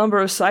typical number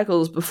of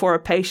cycles before a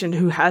patient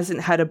who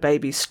hasn't had a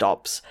baby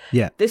stops.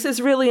 Yeah. This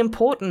is really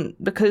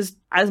important because,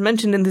 as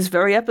mentioned in this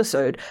very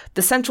episode,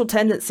 the central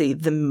tendency,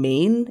 the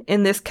mean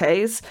in this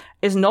case,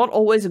 is not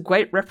always a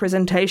great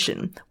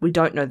representation. We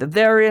don't know the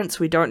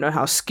variance, we don't know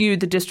how skewed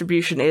the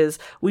distribution is,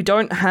 we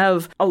don't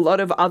have a lot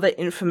of other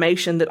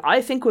information that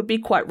I think would be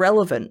quite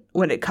relevant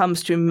when it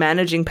comes to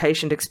managing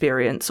patient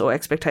experience or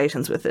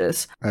expectations with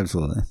this.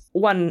 Absolutely.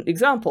 One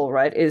example,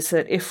 right, is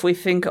that if we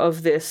think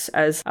of this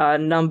as a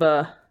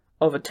number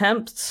of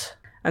attempts,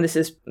 and this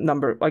is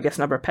number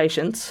of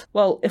patients,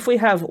 well, if we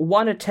have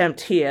one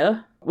attempt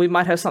here, we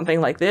might have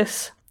something like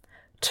this: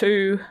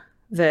 2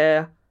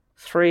 there,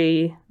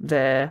 3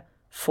 there,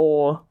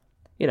 4,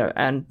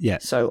 and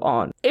so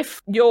on.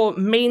 If your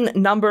mean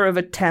number of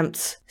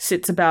attempts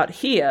sits about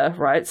here,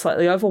 right,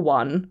 slightly over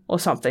 1 or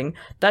something,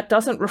 that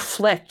doesn't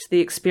reflect the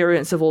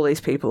experience of all these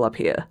people up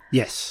here.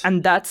 Yes.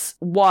 And that's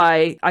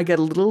why I get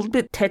a little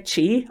bit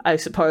tetchy, I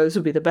suppose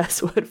would be the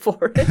best word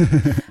for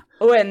it,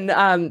 when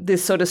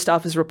this sort of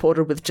stuff is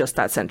reported with just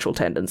that central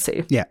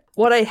tendency. Yeah.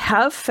 What I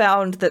have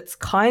found that's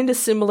kind of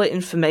similar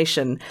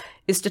information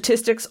is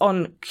statistics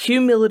on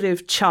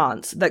cumulative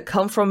chance that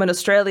come from an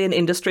Australian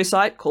industry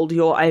site called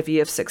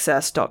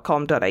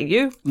yourivfsuccess.com.au.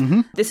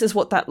 Mm-hmm. This is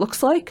what that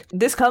looks like.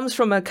 This comes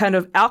from a kind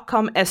of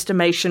outcome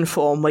estimation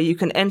form where you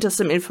can enter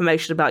some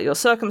information about your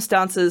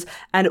circumstances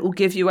and it will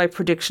give you a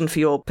prediction for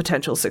your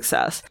potential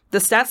success. The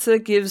stats that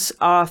it gives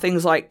are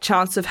things like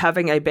chance of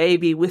having a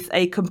baby with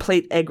a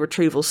complete egg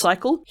retrieval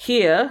cycle.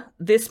 Here,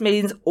 this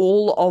means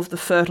all of the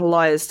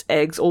fertilized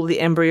eggs, all the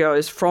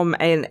embryos from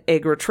an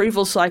egg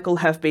retrieval cycle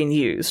have been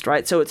used,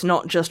 right? So it's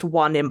not just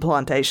one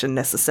implantation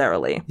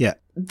necessarily. Yeah.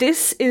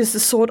 This is the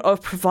sort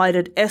of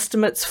provided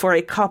estimates for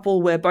a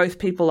couple where both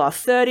people are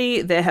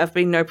 30, there have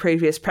been no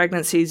previous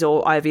pregnancies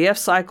or IVF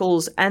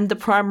cycles, and the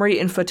primary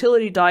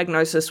infertility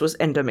diagnosis was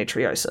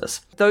endometriosis.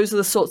 Those are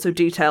the sorts of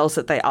details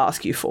that they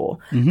ask you for,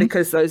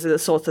 because those are the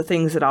sorts of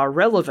things that are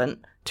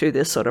relevant to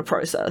this sort of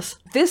process.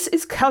 This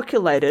is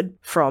calculated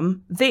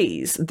from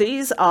these.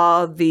 These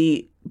are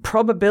the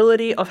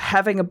probability of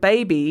having a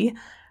baby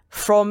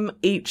from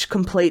each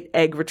complete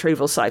egg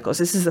retrieval cycle.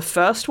 So this is the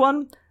first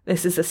one,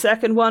 this is the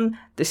second one,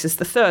 this is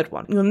the third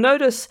one. You'll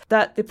notice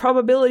that the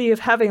probability of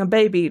having a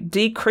baby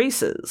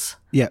decreases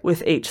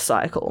with each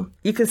cycle.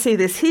 You can see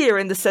this here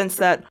in the sense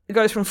that it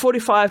goes from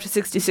 45 to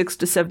 66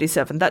 to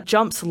 77. That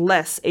jumps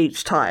less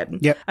each time.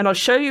 Yep. And I'll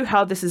show you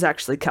how this is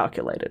actually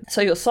calculated. So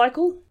your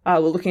cycle, we're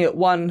looking at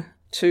 1,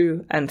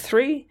 2, and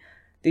 3.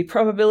 The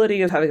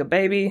probability of having a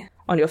baby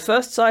on your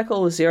first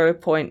cycle is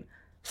 0.45,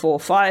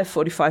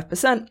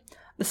 45%.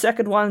 The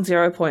second one,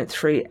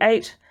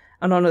 0.38,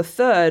 and on a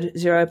third,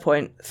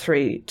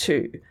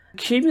 0.32.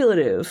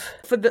 Cumulative.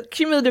 For the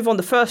cumulative on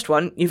the first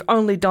one, you've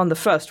only done the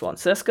first one,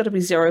 so that's got to be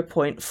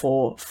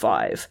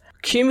 0.45.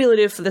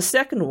 Cumulative for the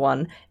second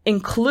one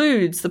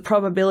includes the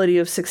probability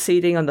of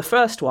succeeding on the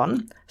first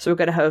one, so we're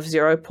going to have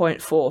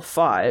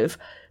 0.45,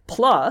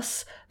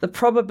 plus the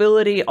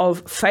probability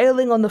of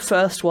failing on the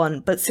first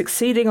one but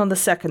succeeding on the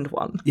second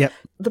one. Yep.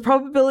 The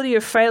probability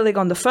of failing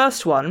on the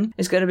first one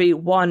is going to be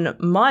 1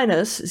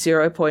 minus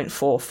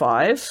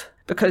 0.45,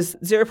 because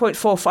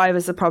 0.45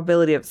 is the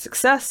probability of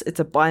success. It's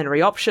a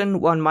binary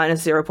option. 1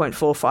 minus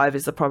 0.45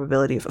 is the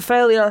probability of a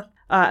failure.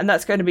 And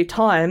that's going to be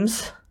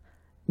times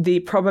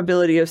the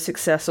probability of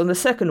success on the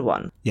second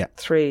one. Yeah.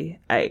 3,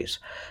 8.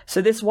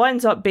 So this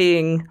winds up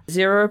being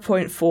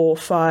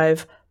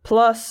 0.45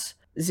 plus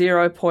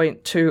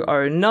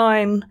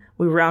 0.209.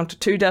 We round to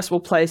 2 decimal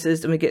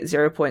places and we get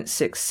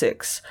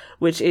 0.66,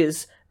 which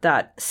is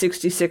that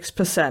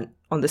 66%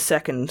 on the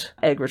second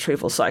egg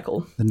retrieval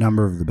cycle. The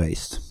number of the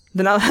beast.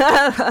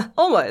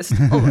 Almost.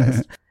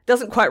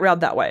 Doesn't quite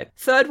round that way.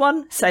 Third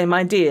one, same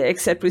idea,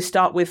 except we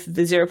start with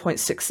the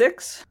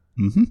 0.66.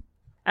 Mm-hmm.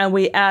 And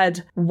we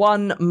add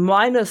 1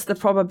 minus the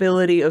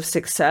probability of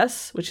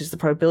success, which is the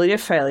probability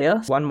of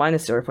failure, 1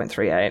 minus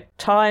 0.38,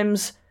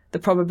 times the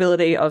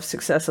probability of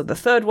success of the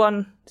third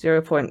one,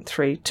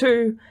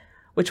 0.32,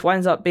 which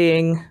winds up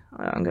being,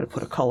 I'm going to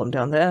put a column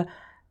down there,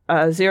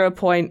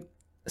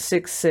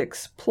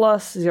 0.66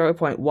 plus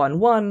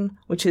 0.11,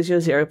 which is your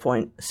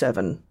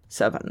 0.77.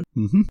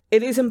 Mm-hmm.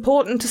 It is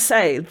important to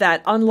say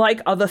that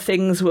unlike other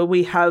things where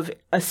we have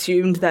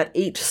assumed that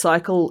each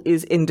cycle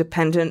is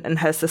independent and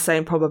has the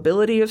same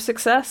probability of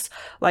success,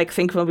 like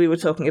think when we were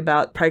talking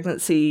about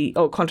pregnancy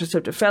or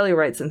contraceptive failure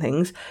rates and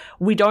things,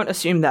 we don't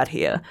assume that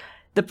here.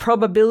 The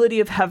probability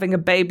of having a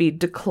baby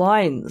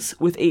declines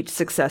with each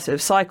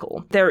successive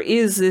cycle. There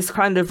is this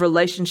kind of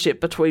relationship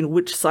between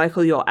which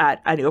cycle you're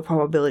at and your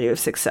probability of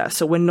success,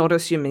 so we're not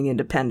assuming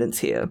independence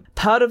here.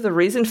 Part of the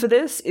reason for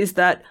this is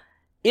that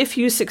if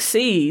you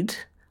succeed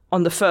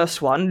on the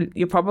first one,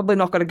 you're probably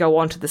not going to go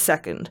on to the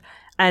second.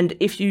 And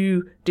if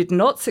you did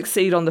not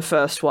succeed on the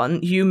first one,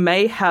 you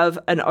may have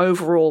an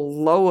overall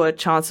lower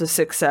chance of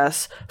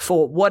success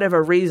for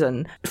whatever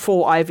reason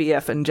for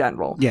IVF in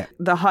general. Yeah.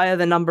 The higher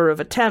the number of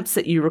attempts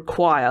that you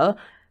require,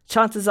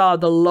 chances are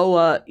the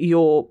lower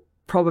your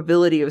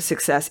probability of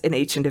success in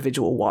each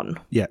individual one.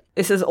 Yeah.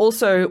 This is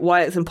also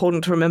why it's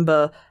important to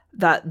remember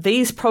that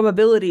these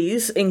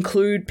probabilities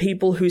include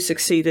people who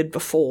succeeded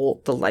before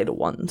the later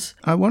ones.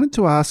 I wanted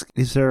to ask,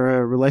 is there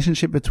a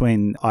relationship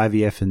between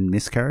IVF and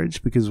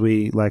miscarriage? Because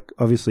we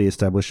obviously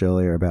established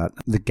earlier about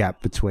the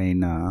gap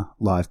between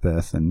live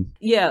birth and...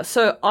 Yeah,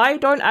 so I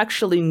don't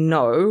actually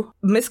know.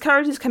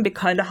 Miscarriages can be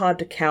kind of hard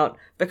to count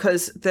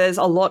because there's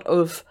a lot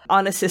of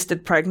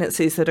unassisted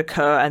pregnancies that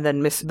occur and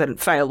then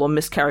fail or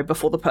miscarry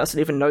before the person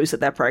even knows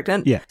that they're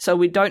pregnant. Yeah. So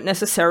we don't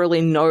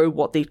necessarily know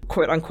what the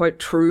quote-unquote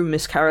true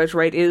miscarriage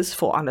rate is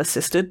for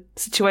unassisted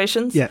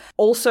situations. Yeah.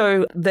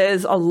 Also,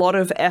 there's a lot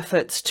of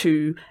efforts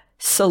to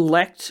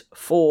select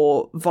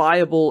for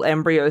viable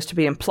embryos to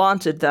be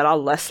implanted that are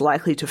less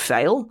likely to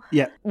fail.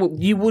 Yeah. Well,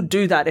 you would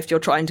do that if you're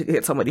trying to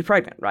get somebody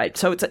pregnant, right?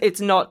 So it's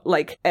not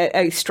like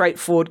a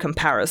straightforward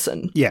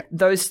comparison. Yeah.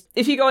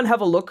 If you go and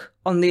have a look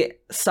on the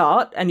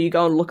start and you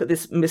go and look at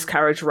this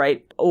miscarriage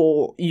rate,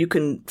 or you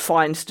can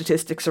find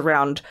statistics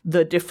around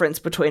the difference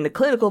between a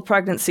clinical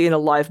pregnancy and a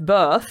live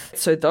birth,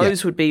 so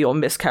those would be your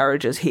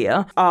miscarriages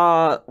here,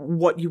 are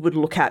what you would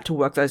look at to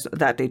work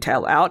that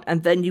detail out,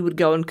 and then you would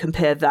go and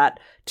compare that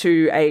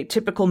to a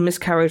typical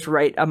miscarriage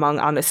rate among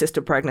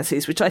unassisted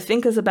pregnancies, which I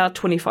think is about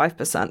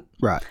 25%.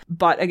 Right.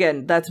 But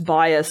again, that's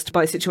biased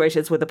by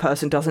situations where the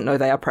person doesn't know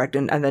they are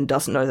pregnant and then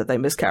doesn't know that they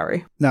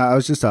miscarry. No, I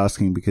was just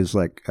asking because,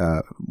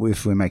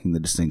 if we're making the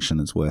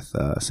distinction, it's worth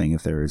seeing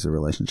if there is a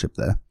relationship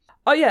there.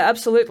 Oh, yeah,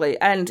 absolutely.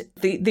 And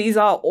these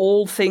are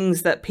all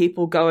things that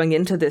people going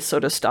into this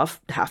sort of stuff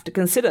have to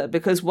consider,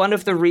 because one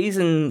of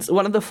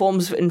the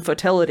forms of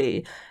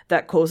infertility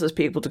that causes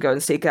people to go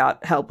and seek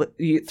out help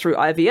through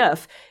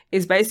IVF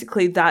is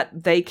basically that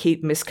they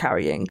keep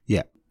miscarrying.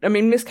 Yeah. I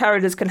mean,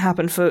 miscarriages can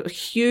happen for a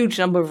huge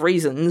number of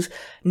reasons,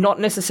 not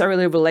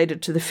necessarily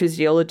related to the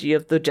physiology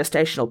of the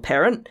gestational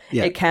parent.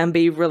 Yeah. It can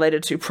be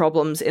related to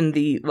problems in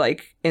the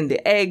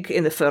egg,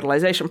 in the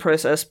fertilization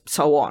process,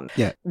 so on.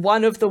 Yeah.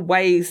 One of the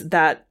ways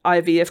that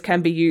IVF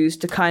can be used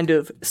to kind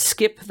of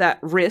skip that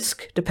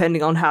risk,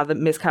 depending on how the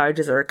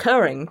miscarriages are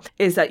occurring,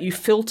 is that you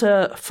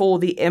filter for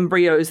the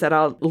embryos that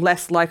are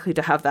less likely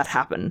to have that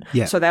happen.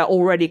 Yeah. So they're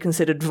already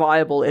considered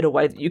viable in a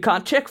way that you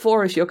can't check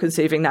for if you're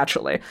conceiving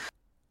naturally.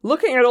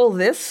 Looking at all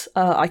this,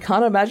 I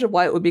can't imagine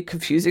why it would be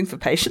confusing for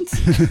patients,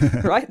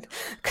 right?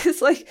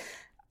 Because,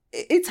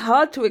 it's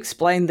hard to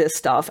explain this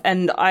stuff,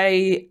 and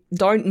I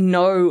don't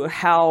know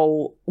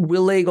how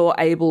willing or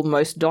able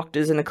most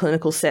doctors in a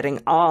clinical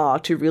setting are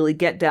to really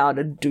get down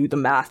and do the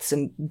maths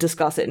and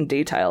discuss it in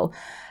detail.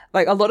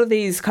 A lot of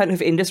these kind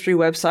of industry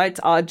websites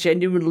are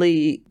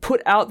genuinely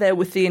put out there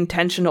with the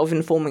intention of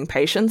informing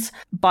patients,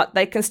 but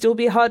they can still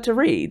be hard to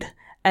read.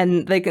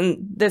 And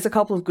there's a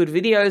couple of good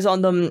videos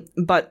on them,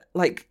 but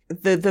like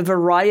the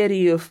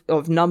variety of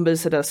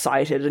numbers that are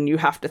cited, and you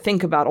have to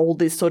think about all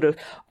these sort of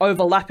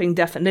overlapping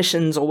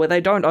definitions or where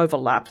they don't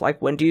overlap,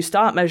 like when do you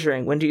start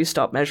measuring, when do you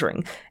stop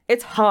measuring?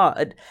 It's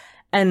hard.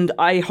 And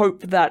I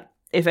hope that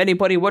if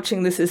anybody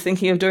watching this is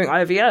thinking of doing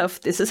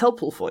IVF, this is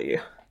helpful for you.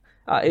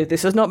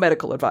 This is not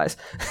medical advice.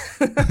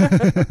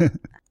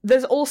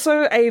 There's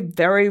also a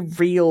very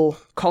real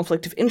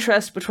conflict of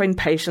interest between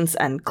patients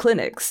and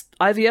clinics.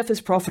 IVF is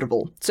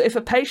profitable. So if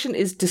a patient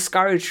is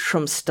discouraged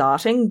from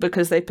starting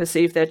because they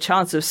perceive their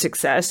chance of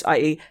success,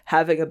 i.e.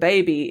 having a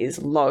baby,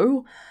 is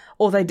low,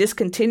 or they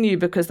discontinue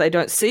because they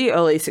don't see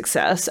early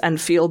success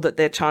and feel that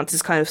their chance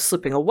is kind of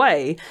slipping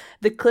away,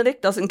 the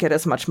clinic doesn't get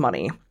as much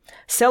money.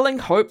 Selling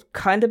hope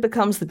kind of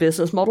becomes the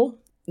business model.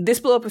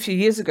 This blew up a few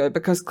years ago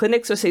because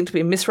clinics are seen to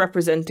be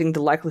misrepresenting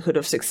the likelihood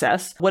of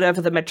success,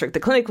 whatever the metric the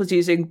clinic was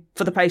using.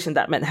 For the patient,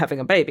 that meant having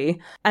a baby.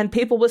 And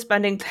people were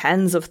spending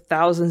tens of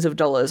thousands of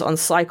dollars on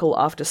cycle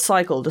after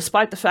cycle,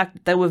 despite the fact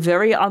that they were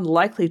very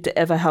unlikely to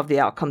ever have the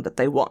outcome that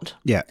they want.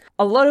 Yeah.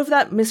 A lot of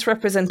that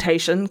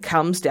misrepresentation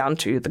comes down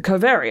to the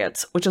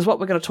covariates, which is what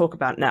we're going to talk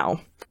about now.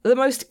 The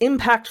most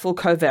impactful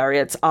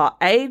covariates are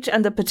age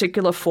and the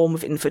particular form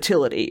of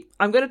infertility.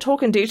 I'm going to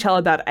talk in detail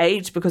about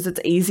age because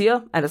it's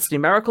easier and it's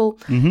numerical,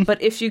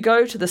 but if you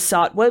go to the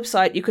SART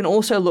website, you can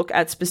also look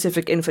at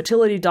specific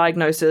infertility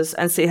diagnoses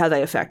and see how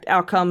they affect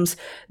outcomes.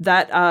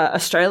 That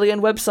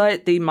Australian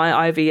website, the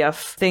My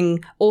IVF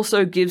thing,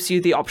 also gives you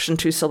the option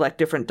to select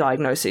different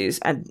diagnoses,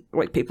 and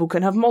like people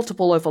can have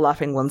multiple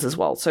overlapping ones as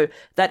well. So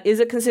that is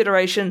a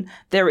consideration.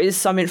 There is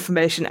some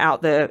information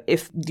out there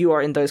if you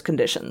are in those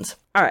conditions.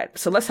 All right,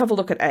 so let's have a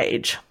look at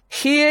age.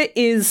 Here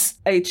is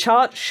a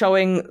chart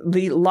showing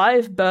the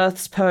live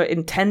births per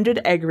intended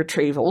egg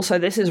retrieval. So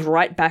this is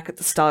right back at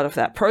the start of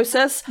that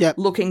process,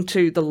 looking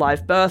to the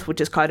live birth, which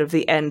is kind of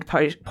the end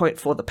point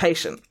for the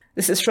patient.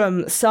 This is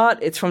from SART.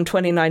 It's from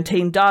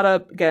 2019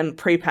 data, again,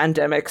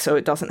 pre-pandemic, so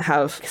it doesn't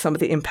have some of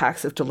the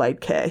impacts of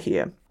delayed care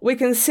here. We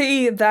can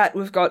see that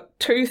we've got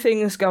two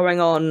things going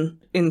on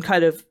in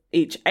kind of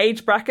each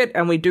age bracket,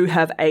 and we do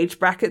have age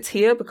brackets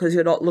here because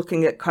you're not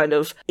looking at kind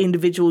of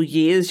individual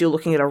years, you're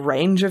looking at a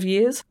range of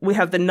years. We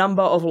have the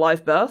number of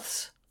live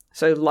births,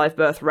 so live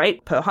birth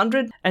rate per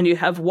 100, and you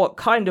have what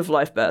kind of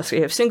live births. So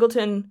you have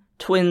singleton,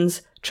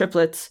 twins,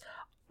 triplets.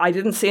 I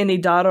didn't see any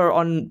data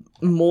on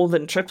more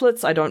than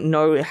triplets. I don't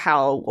know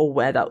how or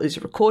where that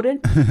was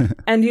recorded.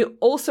 And you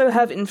also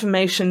have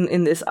information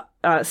in this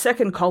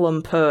second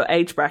column per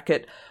age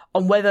bracket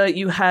on whether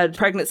you had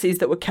pregnancies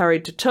that were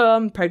carried to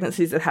term,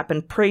 pregnancies that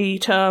happened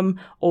preterm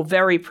or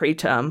very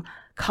preterm.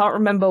 Can't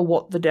remember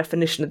what the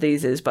definition of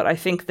these is, but I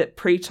think that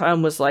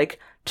preterm was like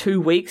 2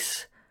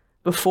 weeks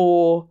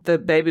before the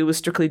baby was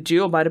strictly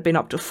due. It might have been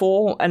up to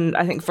 4, and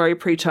I think very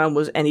preterm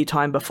was any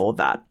time before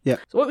that. Yeah.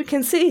 So what we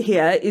can see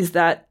here is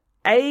that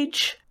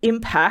age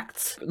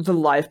impacts the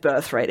live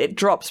birth rate. It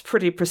drops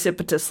pretty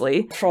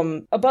precipitously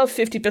from above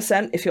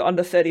 50% if you're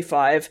under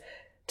 35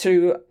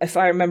 to, if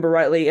I remember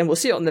rightly, and we'll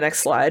see it on the next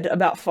slide,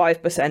 about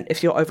 5%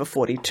 if you're over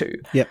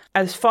 42. Yep.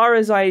 As far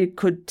as I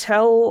could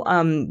tell,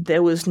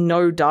 there was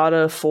no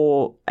data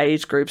for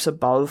age groups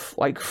above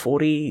like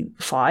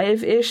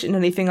 45-ish in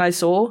anything I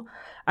saw.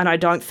 And I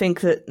don't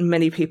think that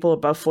many people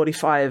above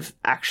 45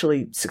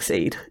 actually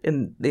succeed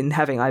in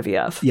having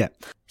IVF. Yeah.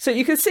 So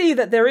you can see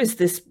that there is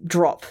this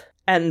drop.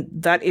 And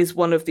that is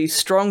one of the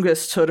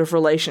strongest sort of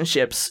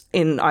relationships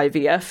in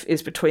IVF,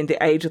 is between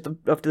the age of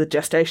the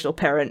gestational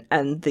parent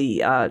and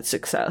the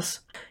success.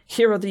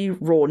 Here are the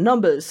raw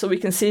numbers. So we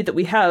can see that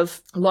we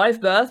have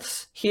live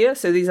births here.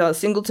 So these are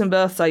singleton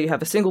births. So you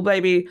have a single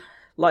baby.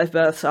 Live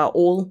births are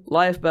all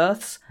live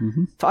births.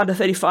 Mm-hmm. For under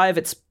 35,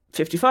 it's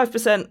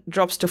 55%,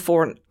 drops to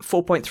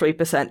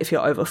 4.3% if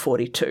you're over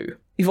 42.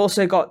 You've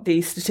also got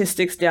the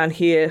statistics down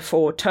here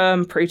for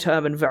term,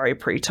 preterm, and very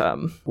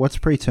preterm. What's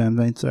preterm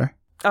mean, sir?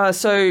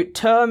 So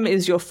term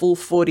is your full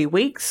 40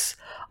 weeks.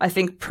 I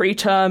think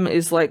preterm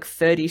is like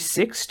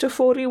 36 to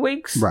 40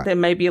 weeks. Right. There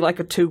may be like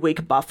a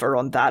 2-week buffer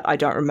on that. I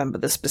don't remember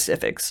the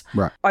specifics.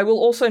 Right. I will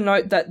also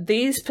note that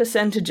these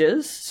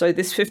percentages, so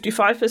this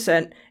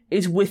 55%,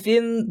 is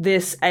within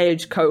this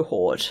age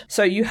cohort.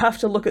 So you have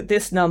to look at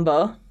this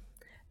number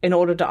in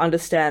order to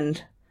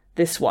understand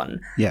this one.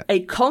 Yeah.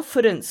 A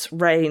confidence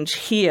range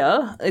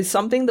here is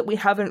something that we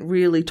haven't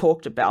really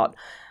talked about.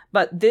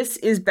 But this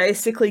is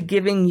basically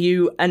giving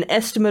you an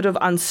estimate of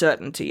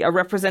uncertainty, a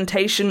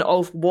representation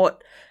of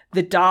what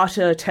the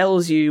data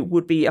tells you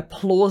would be a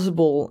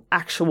plausible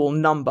actual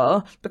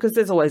number, because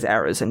there's always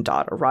errors in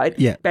data, right?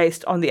 Yeah.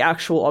 Based on the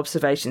actual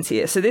observations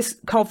here. So this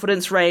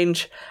confidence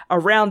range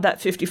around that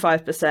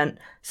 55%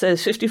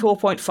 says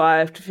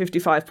 54.5 to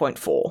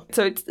 55.4.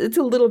 So it's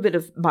a little bit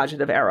of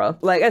margin of error.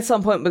 Like at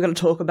some point we're going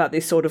to talk about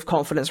these sort of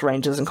confidence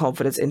ranges and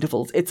confidence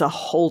intervals. It's a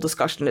whole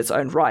discussion in its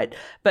own right.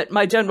 But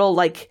my general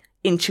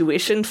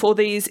intuition for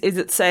these is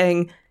it's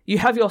saying you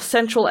have your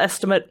central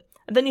estimate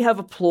and then you have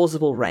a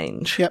plausible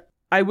range. Yep.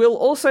 I will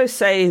also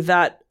say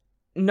that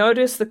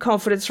notice the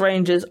confidence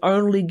range is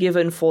only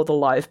given for the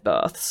live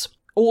births.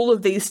 all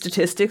of these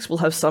statistics will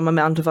have some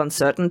amount of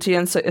uncertainty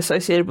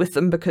associated with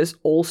them because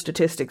all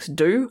statistics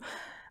do,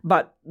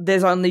 but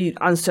there's only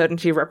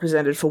uncertainty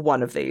represented for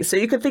one of these. So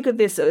you could think of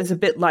this as a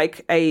bit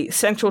like a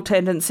central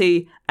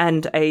tendency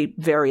and a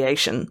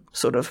variation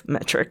sort of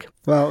metric.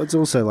 Well, it's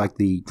also like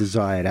the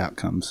desired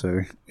outcome.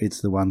 So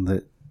it's the one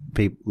that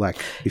people, like,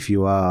 if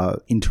you are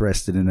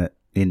interested in it,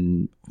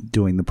 in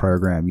doing the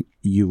program,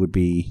 you would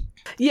be...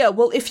 Yeah,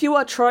 well, if you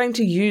are trying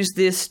to use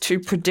this to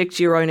predict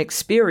your own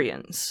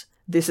experience,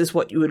 this is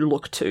what you would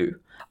look to.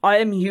 I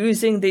am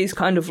using these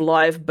kind of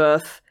live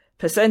birth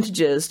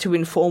percentages to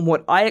inform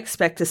what I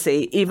expect to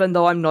see, even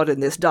though I'm not in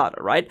this data,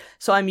 right?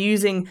 So I'm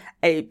using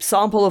a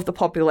sample of the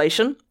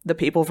population, the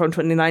people from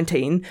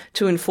 2019,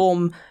 to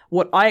inform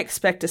what I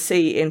expect to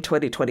see in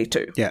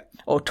 2022. Yeah.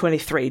 Or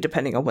 23,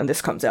 depending on when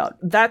this comes out.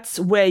 That's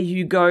where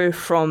you go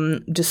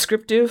from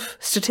descriptive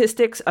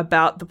statistics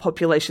about the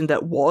population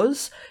that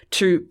was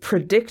to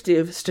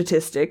predictive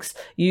statistics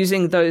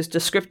using those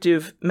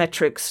descriptive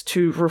metrics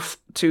to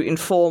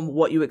inform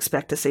what you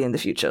expect to see in the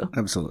future.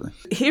 Absolutely.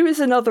 Here is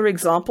another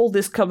example.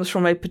 This comes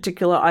from a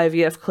particular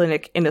IVF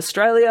clinic in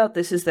Australia.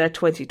 This is their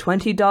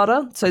 2020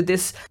 data. So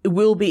this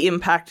will be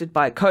impacted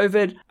by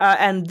COVID.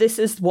 And this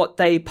is what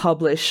they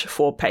publish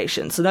for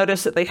patients. So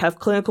notice that they have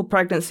clinical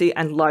pregnancy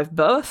and live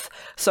birth.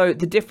 So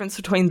the difference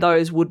between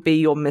those would be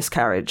your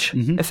miscarriage,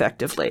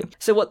 effectively.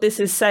 So what this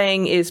is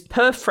saying is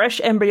per fresh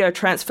embryo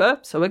transfer.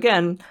 So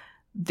again,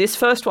 this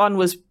first one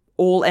was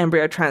all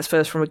embryo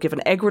transfers from a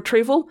given egg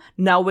retrieval.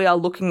 Now we are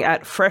looking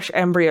at fresh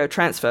embryo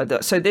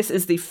transfer. So this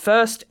is the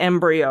first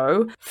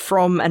embryo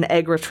from an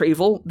egg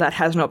retrieval that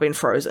has not been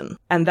frozen.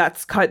 And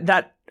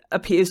that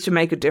appears to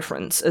make a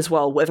difference as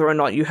well, whether or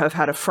not you have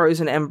had a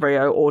frozen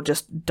embryo or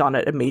just done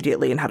it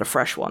immediately and had a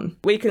fresh one.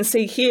 We can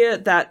see here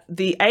that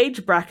the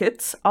age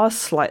brackets are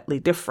slightly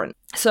different.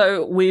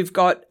 So we've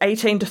got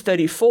 18 to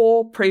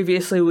 34.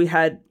 Previously we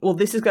had, well,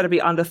 this is going to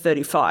be under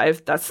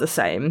 35. That's the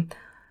same.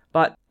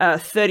 But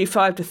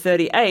 35 to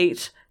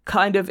 38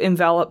 kind of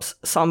envelops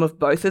some of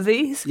both of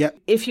these. Yep.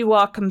 If you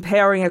are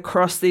comparing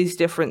across these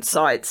different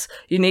sites,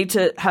 you need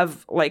to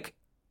have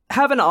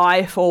an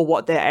eye for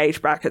what their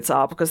age brackets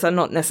are because they're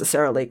not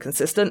necessarily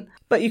consistent.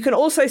 But you can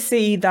also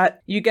see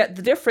that you get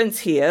the difference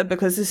here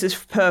because this is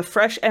per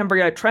fresh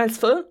embryo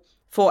transfer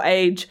for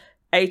age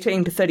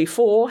 18 to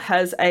 34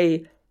 has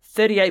a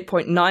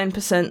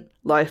 38.9%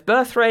 live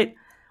birth rate,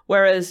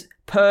 whereas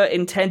per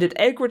intended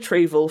egg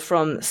retrieval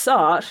from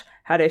SART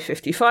had a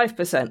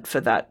 55%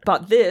 for that.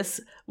 But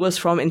this was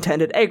from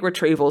intended egg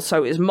retrieval,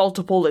 so is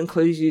multiple,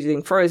 includes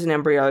using frozen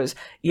embryos,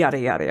 yada,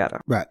 yada,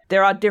 yada. Right.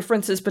 There are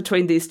differences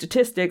between these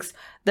statistics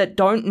that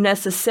don't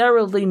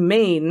necessarily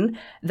mean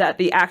that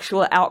the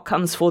actual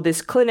outcomes for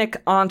this clinic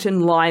aren't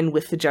in line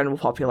with the general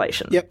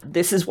population. Yep.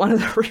 This is one of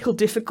the real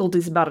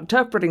difficulties about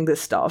interpreting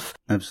this stuff.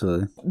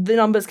 Absolutely. The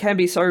numbers can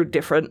be so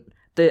different.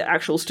 The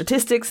actual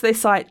statistics they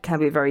cite can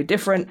be very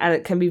different, and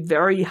it can be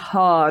very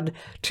hard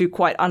to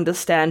quite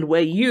understand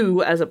where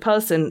you, as a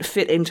person,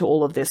 fit into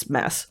all of this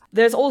mess.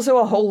 There's also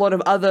a whole lot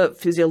of other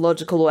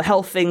physiological or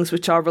health things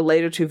which are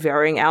related to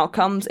varying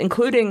outcomes,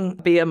 including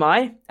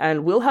BMI,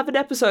 and we'll have an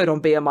episode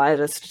on BMI as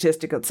a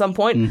statistic at some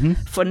point.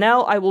 For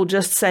now, I will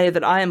just say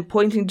that I am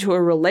pointing to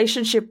a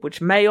relationship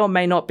which may or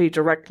may not be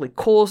directly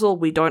causal.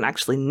 We don't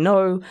actually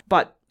know,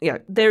 but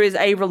there is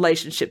a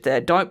relationship there.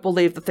 Don't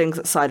believe the things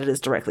that cited as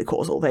directly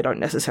causal. They don't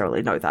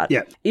necessarily know that.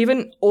 Yeah.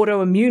 Even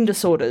autoimmune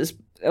disorders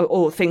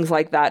or things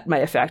like that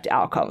may affect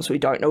outcomes. We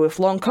don't know if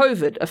long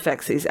COVID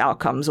affects these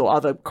outcomes or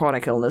other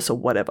chronic illness or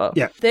whatever.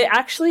 Yeah. There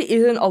actually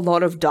isn't a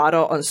lot of data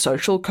on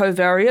social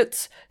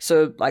covariates.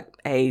 So like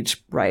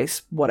age,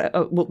 race,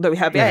 whatever. Well, we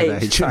have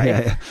age. Sorry.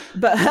 Yeah.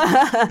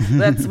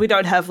 But we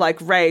don't have like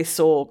race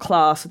or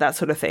class or that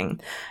sort of thing.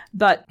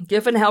 But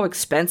given how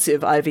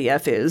expensive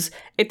IVF is,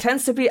 it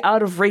tends to be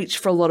out of reach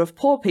for a lot of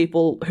poor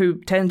people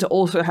who tend to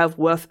also have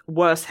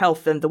worse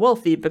health than the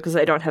wealthy because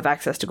they don't have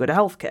access to good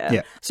healthcare.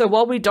 Yeah. So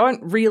while we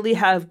don't really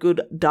have good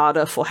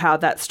data for how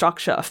that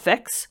structure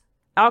affects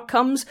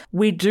outcomes,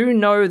 we do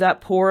know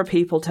that poorer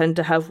people tend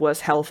to have worse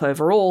health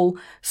overall,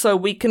 so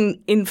we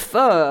can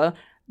infer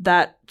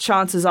that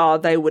chances are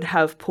they would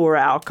have poorer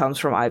outcomes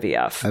from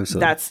IVF. Absolutely.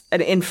 That's an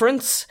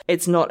inference.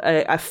 It's not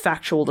a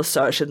factual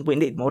assertion. We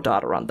need more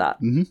data on that.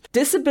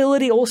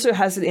 Disability also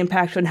has an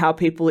impact on how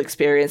people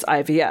experience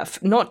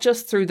IVF, not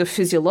just through the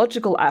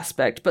physiological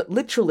aspect, but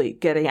literally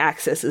getting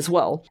access as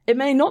well. It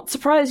may not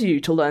surprise you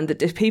to learn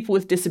that if people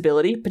with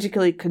disability,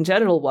 particularly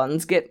congenital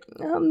ones, get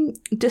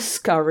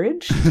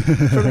discouraged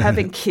from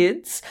having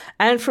kids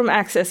and from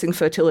accessing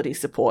fertility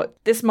support.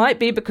 This might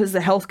be because the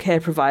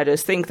healthcare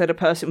providers think that a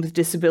person with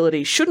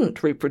disability should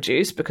shouldn't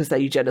reproduce because they're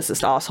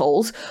eugenicist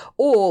assholes,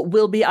 or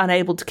will be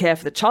unable to care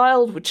for the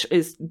child, which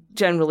is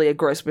generally a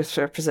gross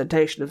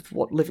misrepresentation of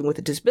what living with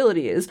a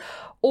disability is,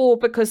 or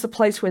because the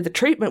place where the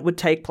treatment would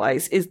take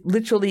place is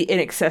literally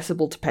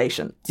inaccessible to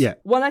patients. Yeah.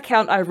 One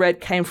account I read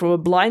came from a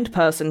blind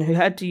person who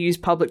had to use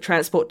public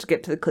transport to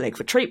get to the clinic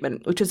for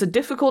treatment, which is a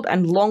difficult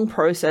and long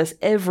process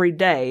every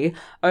day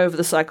over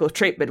the cycle of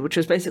treatment, which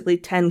was basically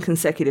 10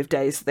 consecutive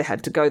days that they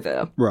had to go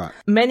there. Right.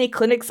 Many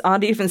clinics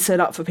aren't even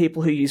set up for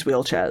people who use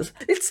wheelchairs.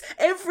 It's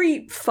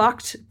every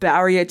fucked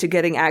barrier to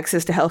getting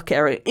access to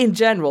healthcare in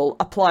general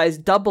applies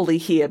doubly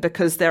here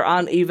because there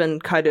aren't even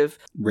kind of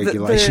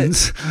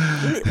regulations.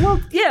 Well,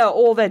 yeah,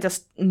 or they're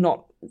just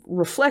not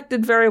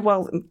reflected very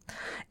well.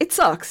 It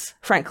sucks,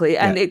 frankly,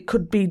 and it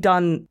could be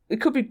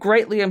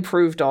greatly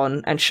improved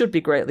on and should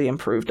be greatly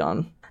improved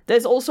on.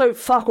 There's also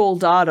fuck all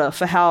data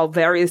for how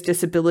various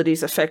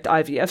disabilities affect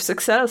IVF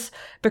success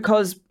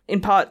because,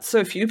 in part,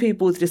 so few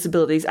people with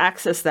disabilities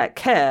access that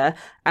care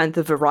and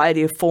the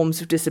variety of forms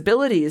of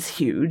disability is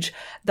huge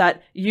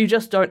that you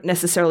just don't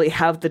necessarily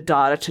have the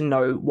data to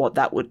know what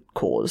that would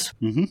cause.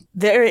 Mm-hmm.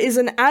 There is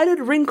an added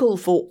wrinkle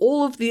for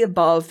all of the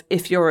above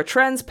if you're a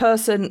trans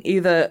person,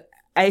 either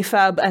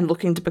AFAB and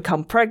looking to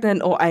become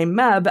pregnant, or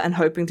AMAB and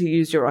hoping to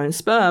use your own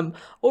sperm,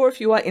 or if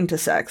you are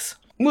intersex.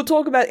 We'll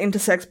talk about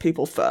intersex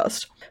people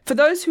first. For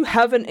those who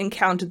haven't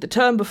encountered the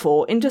term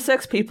before,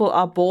 intersex people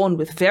are born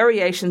with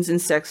variations in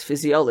sex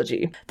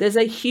physiology. There's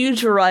a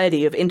huge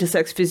variety of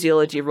intersex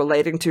physiology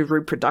relating to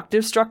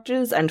reproductive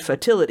structures and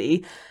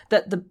fertility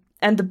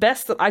and the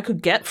best that I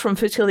could get from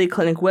fertility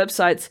clinic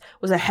websites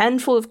was a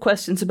handful of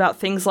questions about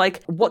things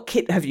like, what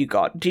kit have you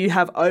got? Do you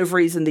have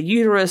ovaries in the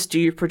uterus? Do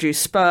you produce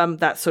sperm?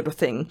 That sort of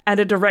thing. And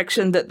a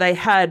direction that they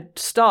had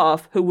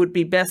staff who would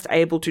be best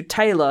able to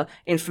tailor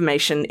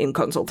information in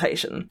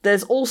consultation.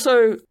 There's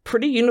also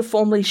pretty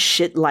uniformly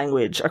shit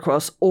language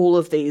across all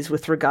of these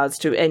with regards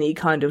to any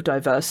kind of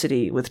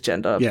diversity with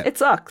gender. Yeah. It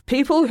sucks.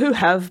 People who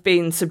have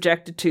been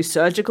subjected to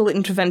surgical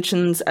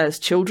interventions as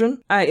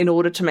children in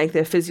order to make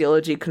their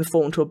physiology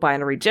conform to a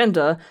binary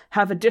gender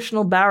have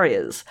additional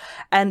barriers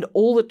and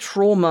all the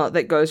trauma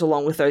that goes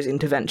along with those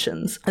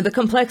interventions. And the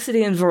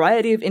complexity and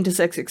variety of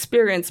intersex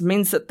experience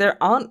means that there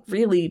aren't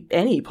really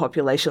any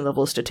population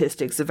level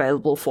statistics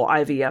available for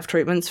IVF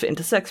treatments for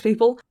intersex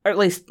people, or at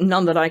least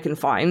none that I can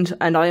find.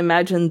 And I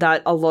imagine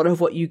that a lot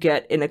of what you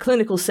get in a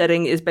clinical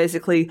setting is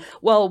basically,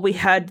 well, we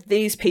had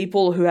these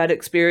people who had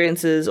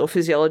experiences or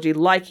physiology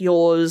like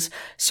yours,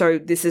 so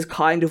this is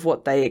kind of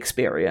what they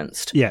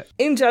experienced. Yeah.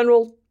 In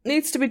general,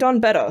 needs to be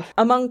done better.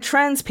 Among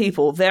trans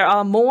people, there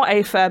are more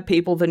AFAB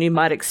people than you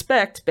might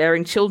expect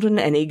bearing children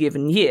any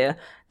given year.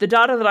 The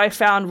data that I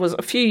found was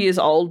a few years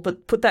old,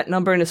 but put that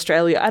number in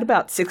Australia at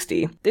about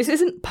 60. This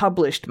isn't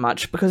published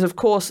much because, of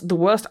course, the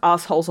worst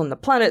assholes on the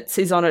planet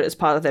seize on it as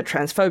part of their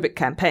transphobic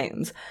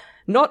campaigns.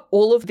 Not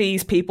all of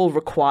these people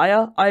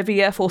require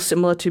IVF or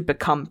similar to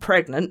become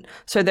pregnant,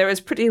 so there is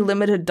pretty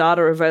limited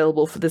data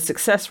available for the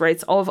success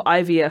rates of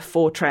IVF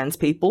for trans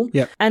people.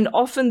 Yep. And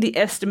often the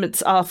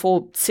estimates are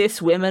for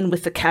cis women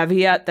with the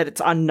caveat that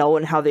it's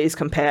unknown how these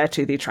compare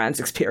to the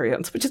trans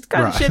experience, which is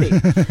kind of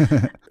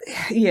shitty.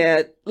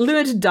 Yeah,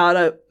 limited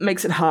data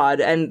makes it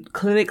hard, and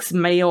clinics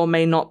may or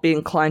may not be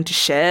inclined to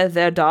share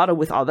their data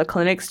with other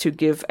clinics to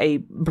give a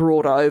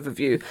broader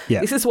overview.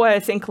 Yeah. This is why I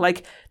think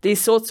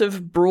these sorts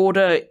of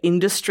broader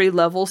industry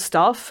level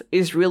stuff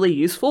is really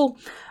useful,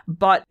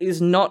 but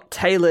is not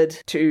tailored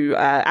to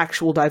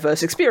actual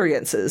diverse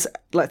experiences,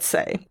 let's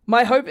say.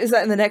 My hope is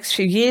that in the next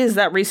few years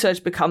that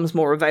research becomes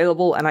more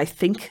available, and I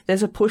think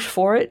there's a push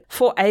for it.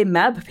 For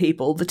AMAB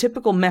people, the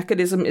typical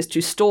mechanism is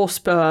to store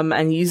sperm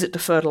and use it to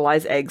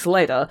fertilize eggs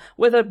later,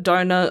 whether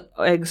donor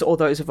eggs or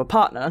those of a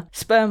partner.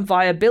 Sperm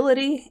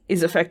viability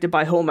is affected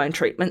by hormone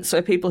treatment,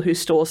 so people who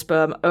store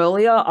sperm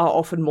earlier are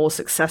often more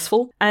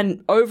successful,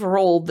 and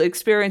overall the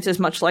experience is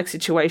much like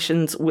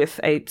situations with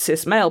a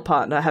cis male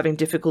partner having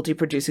difficulty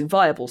producing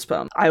viable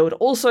sperm. I would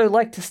also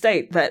like to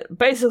state that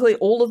basically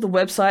all of the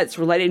websites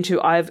relating to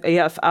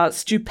IVF are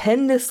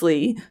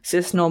stupendously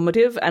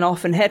cis-normative and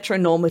often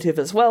heteronormative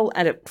as well,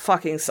 and it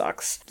fucking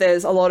sucks.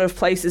 There's a lot of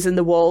places in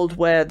the world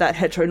where that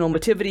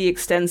heteronormativity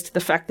extends to the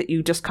fact that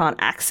you just can't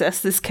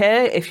access this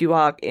care if you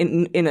are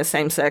in a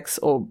same-sex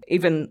or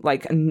even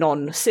a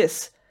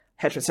non-cis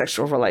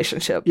heterosexual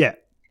relationship. Yeah.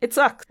 It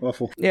sucks.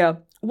 Awful. Yeah.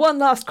 One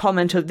last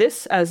comment of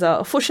this as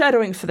a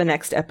foreshadowing for the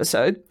next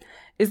episode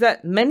is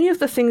that many of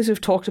the things we've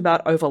talked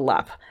about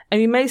overlap,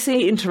 and you may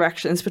see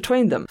interactions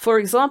between them. For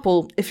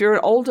example, if you're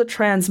an older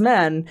trans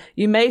man,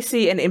 you may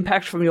see an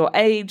impact from your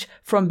age,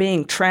 from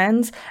being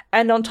trans,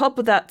 and on top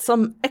of that,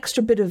 some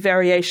extra bit of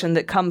variation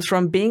that comes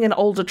from being an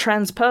older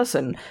trans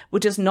person,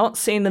 which is not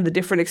seen in the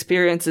different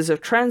experiences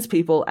of trans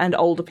people and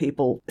older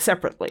people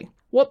separately.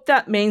 What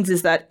that means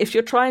is that if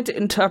you're trying to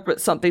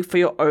interpret something for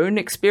your own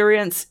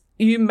experience,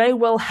 you may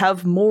well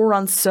have more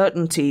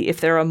uncertainty if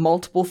there are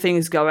multiple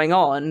things going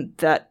on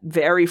that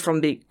vary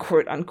from the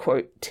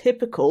quote-unquote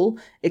typical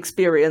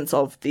experience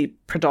of the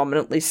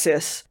predominantly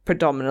cis,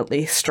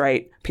 predominantly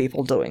straight,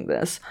 people doing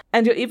this.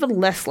 And you're even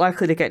less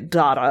likely to get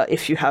data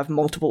if you have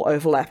multiple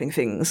overlapping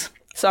things.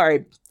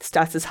 Sorry,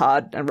 stats is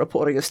hard and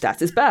reporting of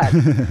stats is bad.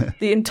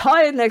 The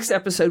entire next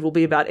episode will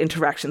be about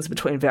interactions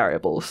between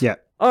variables. Yeah.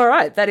 All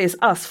right, that is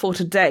us for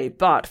today.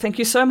 Bart, thank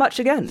you so much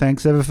again.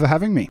 Thanks ever for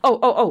having me.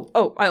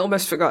 Oh, I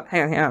almost forgot.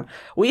 Hang on.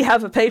 We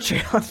have a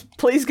Patreon.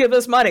 Please give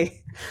us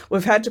money.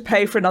 We've had to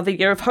pay for another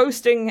year of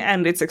hosting,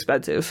 and it's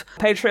expensive.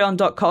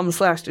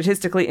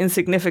 Patreon.com/statistically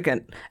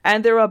insignificant.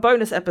 And there are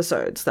bonus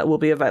episodes that will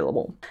be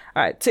available.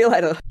 All right, see you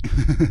later.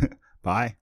 Bye.